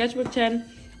sketchbook. Sketchbook 10.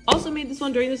 Also made this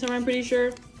one during the summer, I'm pretty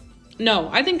sure. No,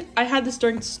 I think I had this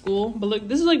during school. But look,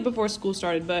 this is like before school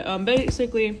started. But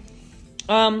basically,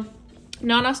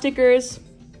 Nana stickers.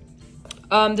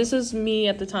 This is me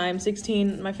at the time,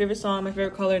 16. My favorite song, my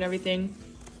favorite color and everything.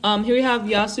 Here we have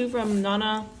Yasu from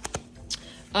Nana.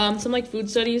 Some like food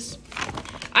studies.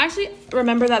 I actually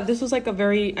remember that this was like a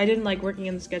very, I didn't like working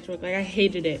in the sketchbook. Like, I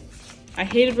hated it. I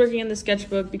hated working in the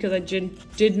sketchbook because I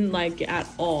didn't like it at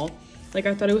all. Like,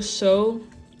 I thought it was so,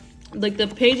 like, the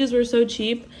pages were so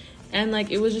cheap, and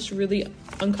like it was just really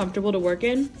uncomfortable to work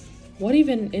in. What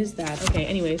even is that? Okay,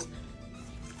 anyways.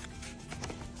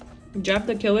 Jeff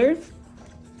the Killer.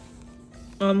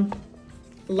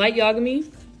 Light Yagami.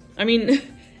 I mean,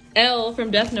 L from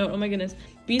Death Note. Oh my goodness.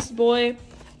 Beast Boy.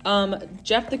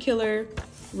 Jeff the Killer.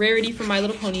 Rarity from My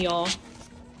Little Pony, y'all.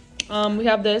 We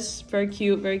have this. Very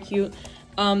cute, very cute.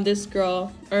 This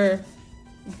girl.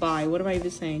 Bye. What am I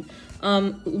even saying?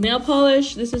 Nail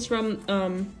polish. This is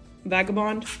from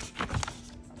Vagabond.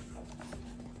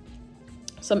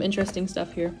 Some interesting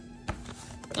stuff here.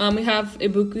 We have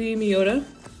Ibuki Miyoda.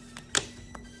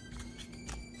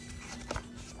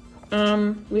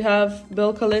 We have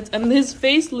Bill Calitz, and his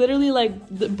face literally like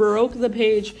broke the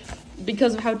page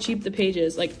because of how cheap the page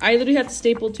is. Like, I literally had to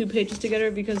staple 2 pages together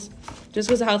just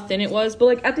because of how thin it was. But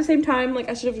like at the same time, like,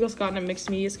 I should have just gotten a mixed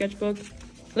media sketchbook.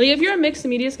 Like, if you're a mixed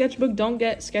media sketchbook, don't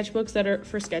get sketchbooks that are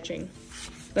for sketching.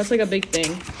 That's like a big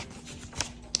thing.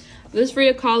 This is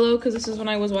Frida Kahlo, because this is when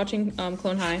I was watching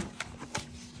Clone High.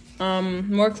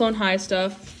 More Clone High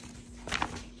stuff.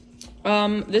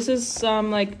 This is some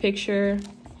like picture.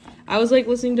 I was like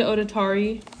listening to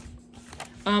Odatari.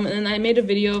 And then I made a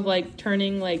video of like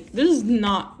turning like, this is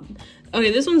not,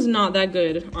 okay, this one's not that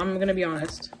good, I'm gonna be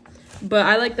honest. But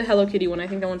I like the Hello Kitty one, I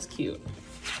think that one's cute.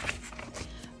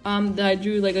 That I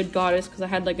drew like a goddess because I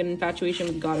had like an infatuation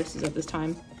with goddesses at this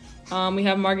time. We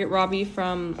have Margaret Robbie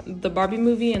from the Barbie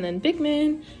movie, and then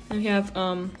Bigman. And we have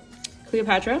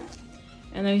Cleopatra.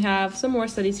 And then we have some more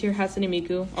studies here, Hatsune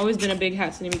Miku. Always been a big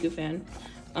Hatsune Miku fan.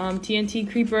 TNT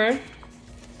Creeper.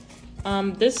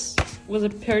 This was a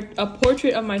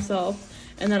portrait of myself,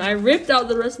 and then I ripped out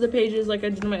the rest of the pages like I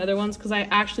did in my other ones because I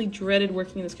actually dreaded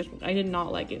working in the sketchbook. I did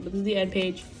not like it, but this is the end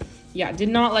page. Yeah, did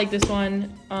not like this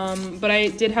one, but I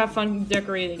did have fun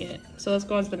decorating it. So let's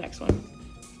go on to the next one.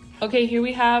 Okay, here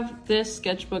we have this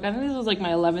sketchbook. I think this was like my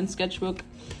 11th sketchbook.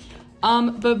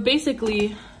 But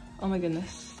basically, oh my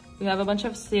goodness, we have a bunch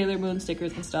of Sailor Moon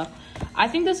stickers and stuff. I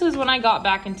think this is when I got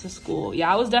back into school.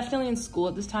 Yeah, I was definitely in school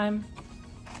at this time.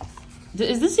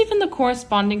 Is this even the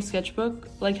corresponding sketchbook?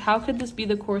 Like, how could this be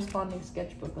the corresponding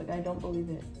sketchbook? Like, I don't believe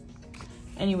it.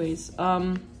 Anyways,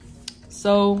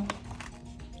 so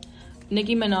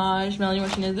Nicki Minaj, Melanie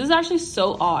Martinez. This is actually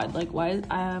so odd. Like, why is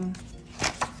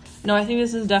no, I think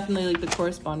this is definitely like the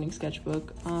corresponding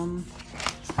sketchbook.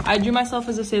 I drew myself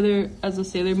as a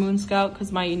Sailor Moon Scout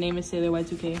because my name is Sailor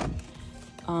Y2K.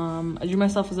 I drew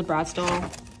myself as a Bratz doll.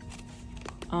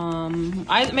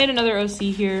 I made another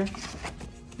OC here,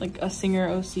 like a singer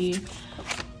OC.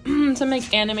 Some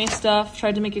like anime stuff.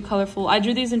 Tried to make it colorful. I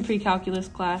drew these in pre-calculus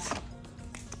class.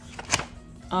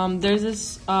 There's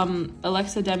this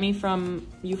Alexa Demi from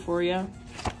Euphoria.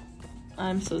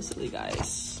 I'm so silly,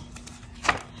 guys.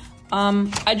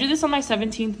 I drew this on my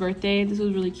 17th birthday. This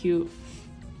was really cute.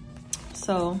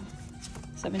 So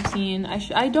 17.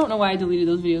 I don't know why I deleted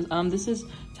those videos. This is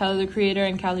Tyler the Creator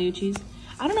and Caliucci's.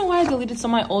 I don't know why I deleted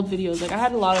some of my old videos. Like, I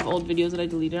had a lot of old videos that I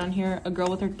deleted on here. A girl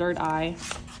with her third eye.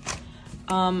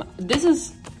 This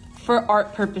is for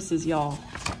art purposes, y'all.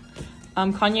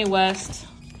 Kanye West.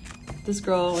 This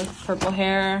girl with purple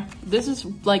hair. This was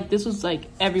like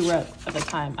everywhere at the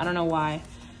time. I don't know why.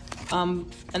 And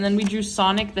then we drew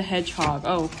Sonic the Hedgehog.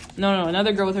 Oh, no,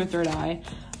 another girl with her third eye.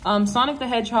 Sonic the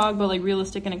Hedgehog, but like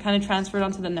realistic, and it kind of transferred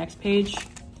onto the next page.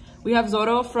 We have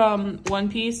Zoro from One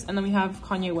Piece, and then we have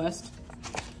Kanye West.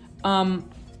 And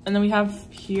then we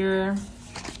have here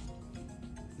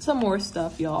some more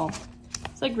stuff, y'all.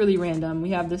 It's like really random.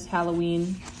 We have this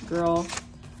Halloween girl.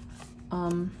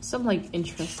 Some like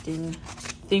interesting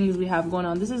things we have going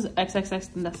on. This is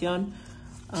XXXTentacion.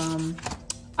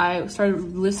 I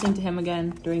started listening to him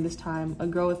again during this time. A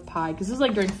Girl with Pie, because this is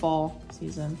like during fall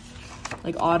season.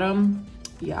 Like autumn,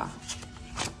 yeah.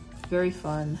 Very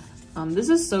fun. This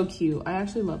is so cute. I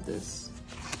actually love this.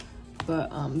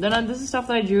 But then this is stuff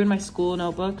that I drew in my school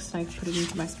notebooks, and I put it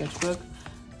into my sketchbook.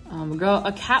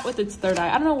 A cat with its third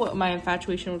eye. I don't know what my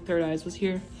infatuation with third eyes was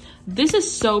here. This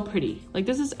is so pretty. Like,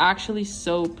 this is actually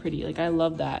so pretty. Like, I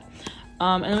love that.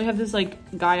 And then we have this like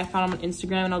guy I found on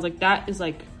Instagram, and I was like, that is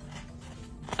like,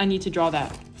 I need to draw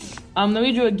that. Then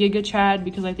we drew a Giga Chad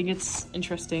because I think it's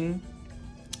interesting.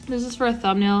 This is for a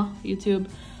thumbnail, YouTube.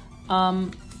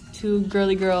 Two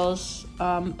girly girls,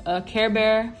 a Care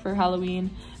Bear for Halloween,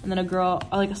 and then a girl,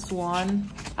 like a swan.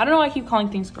 I don't know why I keep calling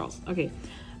things girls. Okay.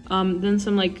 Then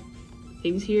some like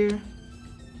things here.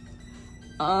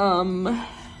 And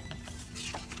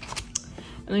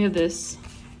we have this.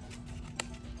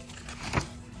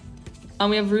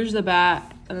 We have Rouge the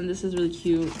Bat, and then this is really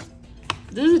cute.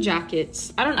 This is a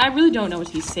jacket. I really don't know what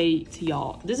to say to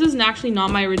y'all. This is actually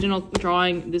not my original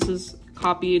drawing. This is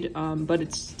copied, but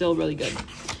it's still really good.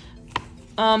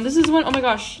 This is one, oh my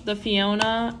gosh, the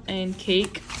Fiona and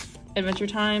Cake Adventure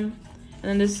Time. And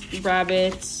then this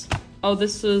rabbit. Oh,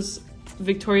 this was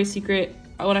Victoria's Secret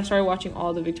when I started watching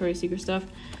all the Victoria's Secret stuff.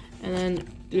 And then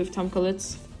we have Tom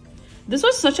Collins. This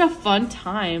was such a fun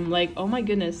time. Like, oh my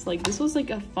goodness. Like, this was like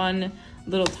a fun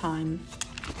little time.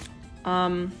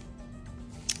 And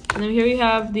then here we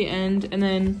have the end, and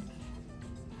then,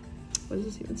 what does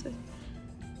this even say?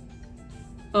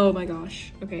 Oh my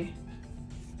gosh, okay.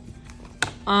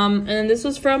 And then this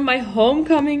was from my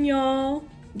homecoming, y'all,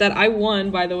 that I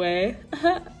won, by the way.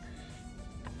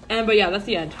 But yeah, that's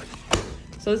the end.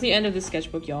 So that's the end of this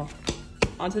sketchbook, y'all.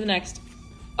 On to the next.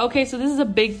 Okay, so this is a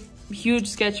big, huge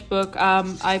sketchbook.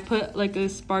 I put like a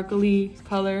sparkly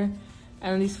color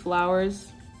and these flowers.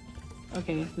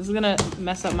 Okay, this is gonna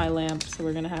mess up my lamp, so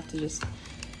we're gonna have to just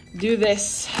do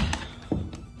this.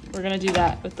 We're gonna do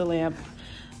that with the lamp.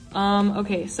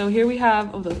 Okay, so here we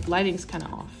have, oh, the lighting's kind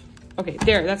of off. Okay,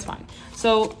 there, that's fine.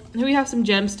 So here we have some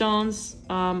gemstones,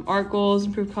 art goals,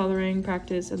 improved coloring,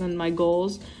 practice, and then my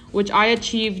goals, which I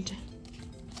achieved.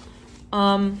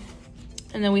 And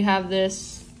then we have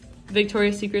this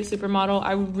Victoria's Secret supermodel.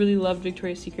 I really loved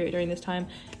Victoria's Secret during this time.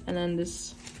 And then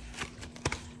this,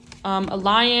 a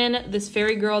lion, this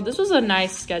fairy girl. This was a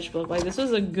nice sketchbook. Like, this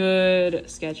was a good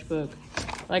sketchbook.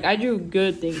 Like, I drew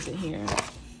good things in here.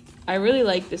 I really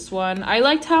like this one. I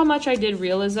liked how much I did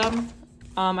realism.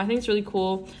 I think it's really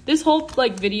cool. This whole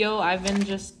like video, I've been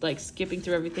just like skipping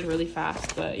through everything really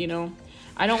fast, but you know,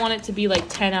 I don't want it to be like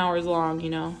 10 hours long,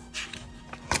 you know.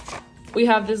 We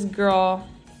have this girl.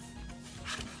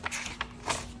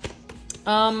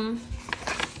 I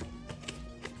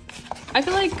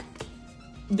feel like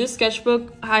this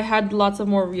sketchbook, I had lots of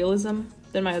more realism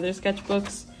than my other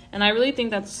sketchbooks, and I really think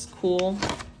that's cool.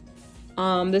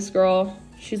 This girl,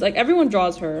 She's like, everyone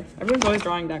draws her. Everyone's always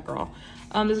drawing that girl.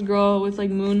 This girl with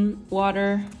like moon,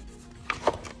 water,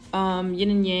 yin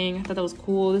and yang. I thought that was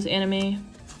cool. This anime.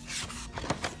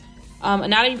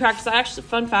 Anatomy practice.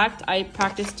 Fun fact, I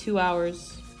practiced 2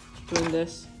 hours doing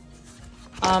this.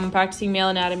 Practicing male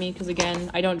anatomy, because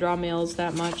again, I don't draw males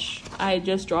that much. I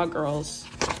just draw girls.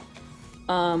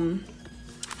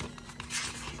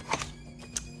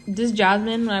 This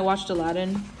Jasmine, when I watched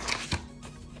Aladdin.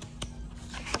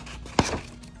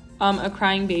 A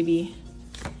crying baby.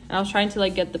 And I was trying to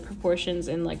like get the proportions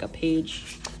in like a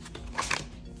page.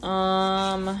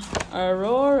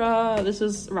 Aurora. This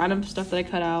is random stuff that I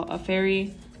cut out. A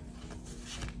fairy.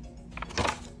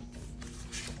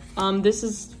 This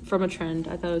is from a trend.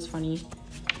 I thought it was funny.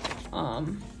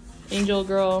 Angel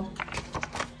girl.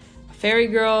 Fairy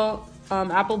girl.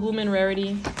 Apple Bloom and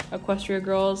Rarity. Equestria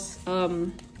girls.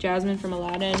 Jasmine from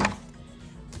Aladdin.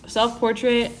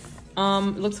 Self-portrait.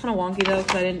 It looks kind of wonky though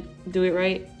because I didn't do it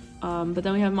right. But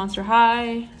then we have Monster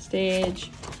High stage.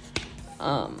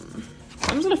 I'm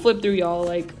just gonna flip through y'all,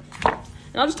 like,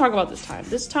 and I'll just talk about this time.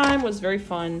 This time was very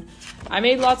fun. I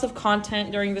made lots of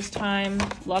content during this time,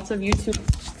 lots of YouTube.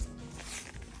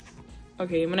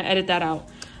 Okay, I'm gonna edit that out.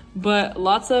 But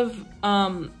lots of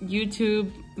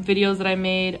YouTube videos that I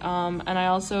made, and I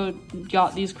also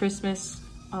got these Christmas.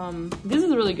 This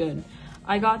is really good.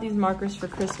 I got these markers for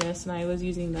Christmas, and I was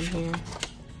using them here.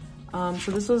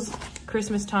 So this was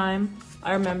Christmas time.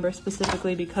 I remember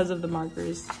specifically because of the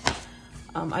markers.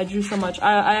 I drew so much.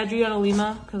 I drew Adriana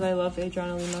Lima because I love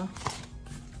Adriana Lima.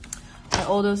 My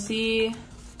old OC.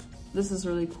 This is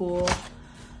really cool.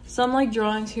 Some like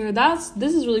drawings here. This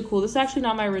is really cool. This is actually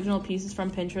not my original piece. It's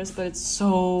from Pinterest, but it's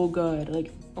so good.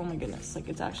 Like, oh my goodness. Like,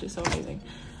 it's actually so amazing.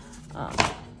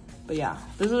 But yeah,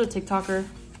 this is a TikToker.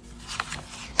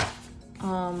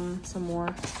 Some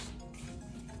more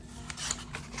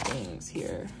things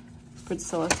here.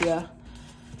 Princess Celestia.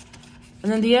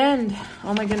 And then the end.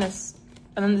 Oh my goodness.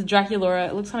 And then the Draculaura.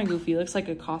 It looks kind of goofy. It looks like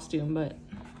a costume, but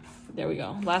there we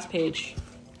go. Last page.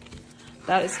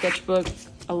 That is sketchbook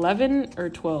 11 or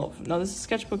 12. No, this is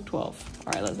sketchbook 12.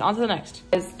 All right, let's on to the next.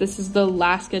 This is the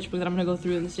last sketchbook that I'm gonna go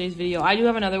through in today's video. I do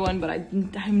have another one, but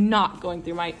I'm not going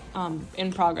through my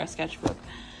in progress sketchbook.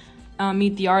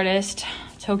 Meet the Artist,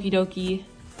 Tokidoki.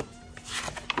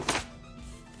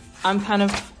 I'm kind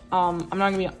of I'm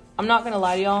not gonna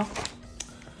lie to y'all.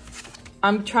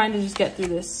 I'm trying to just get through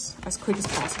this as quick as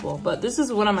possible, but this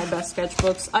is one of my best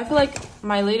sketchbooks. I feel like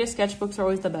my latest sketchbooks are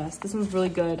always the best. This one's really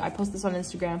good. I post this on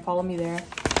Instagram. Follow me there.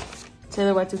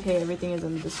 Taylor Y2K. Everything is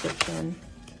in the description.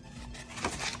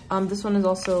 This one is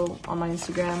also on my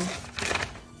Instagram.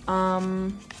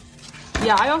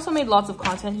 Yeah, I also made lots of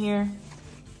content here.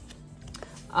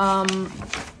 I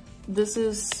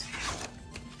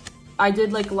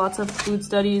did like lots of food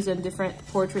studies and different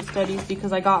portrait studies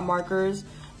because I got markers.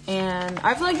 And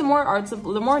I feel like the more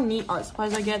neat art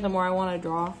supplies I get, the more I want to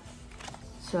draw.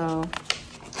 So,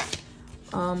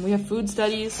 we have food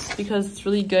studies because it's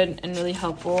really good and really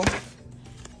helpful.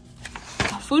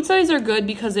 Food studies are good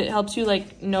because it helps you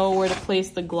like know where to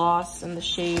place the gloss and the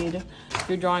shade if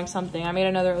you're drawing something. I made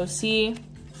another OC.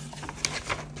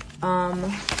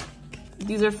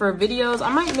 These are for videos.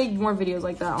 I might make more videos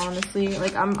like that, honestly.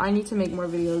 Like I need to make more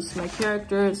videos. My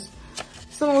characters.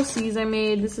 Some OCs I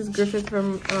made. This is Griffith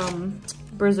from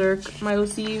Berserk. My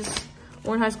OCs.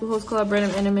 Warren High School Host Club,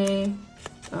 Random Anime,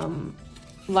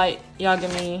 Light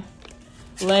Yagami,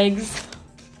 Legs,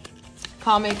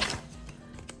 Comic,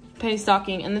 Penny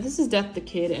Stocking, and then this is Death the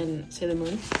Kid and Sailor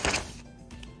Moon.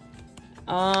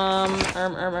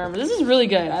 This is really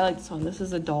good. I like this one. This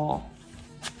is a doll.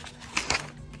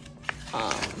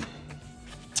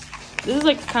 This is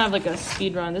like kind of like a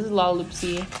speed run. This is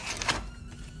Lalaloopsy.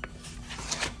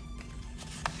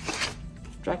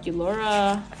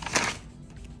 Draculaura,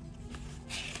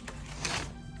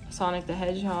 Sonic the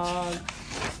Hedgehog,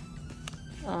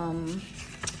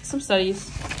 some studies.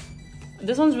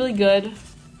 This one's really good.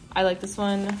 I like this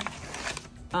one.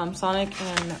 Sonic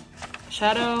and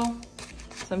Shadow,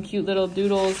 some cute little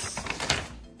doodles,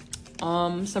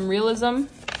 some realism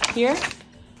here.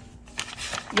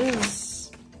 This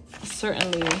is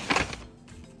certainly,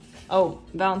 oh,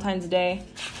 Valentine's Day.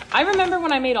 I remember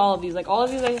when I made all of these, like all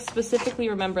of these I specifically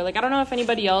remember. Like I don't know if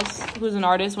anybody else who's an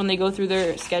artist, when they go through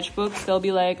their sketchbooks, they'll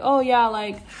be like, oh yeah,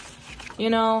 like, you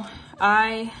know,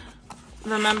 I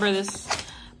remember this.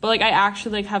 But like I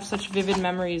actually like have such vivid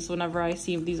memories whenever I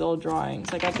see these old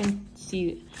drawings. Like I can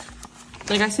see,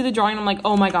 like I see the drawing and I'm like,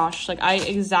 oh my gosh, like I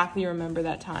exactly remember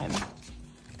that time.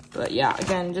 But yeah,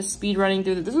 again, just speed running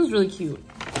through this was really cute.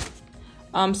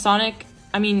 Sonic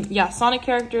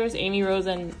characters, Amy Rose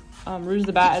and Rouge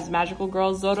the Bat as Magical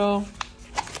Girl Zoto,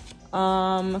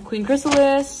 Queen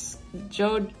Chrysalis,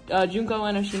 Junko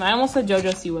and Oshima. I almost said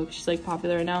JoJo Siwa because she's like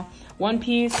popular right now. One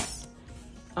Piece.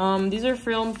 These are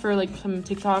filmed for like some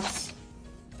TikToks.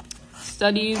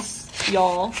 Studies,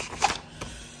 y'all.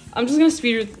 I'm just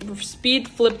gonna speed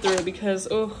flip through because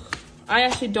I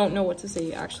actually don't know what to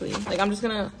say actually. Like I'm just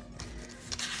gonna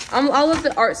I'll let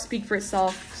the art speak for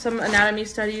itself. Some anatomy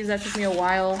studies that took me a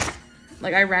while.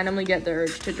 Like I randomly get the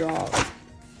urge to draw like,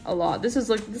 a lot. This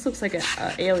looks like an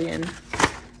alien.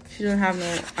 She doesn't have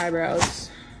no eyebrows.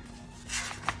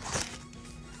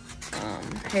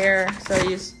 Hair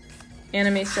studies,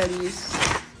 anime studies.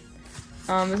 This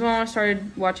one I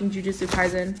started watching Jujutsu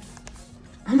Kaisen.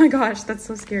 Oh my gosh, that's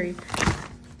so scary.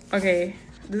 Okay,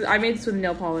 I made this with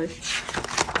nail polish.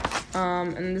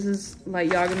 And this is like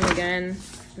Yagami again.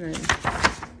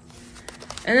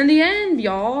 And then the end,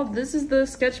 y'all. This is the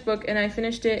sketchbook, and I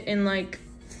finished it in like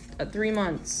 3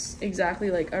 months.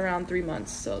 Exactly, like around 3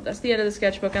 months. So that's the end of the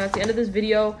sketchbook, and that's the end of this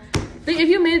video. If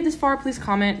you made it this far, please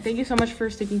comment. Thank you so much for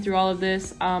sticking through all of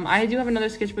this. I do have another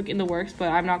sketchbook in the works, but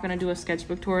I'm not gonna do a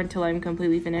sketchbook tour until I'm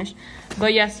completely finished.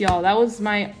 But yes, y'all, that was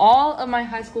all of my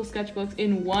high school sketchbooks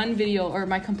in one video, or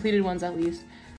my completed ones at least.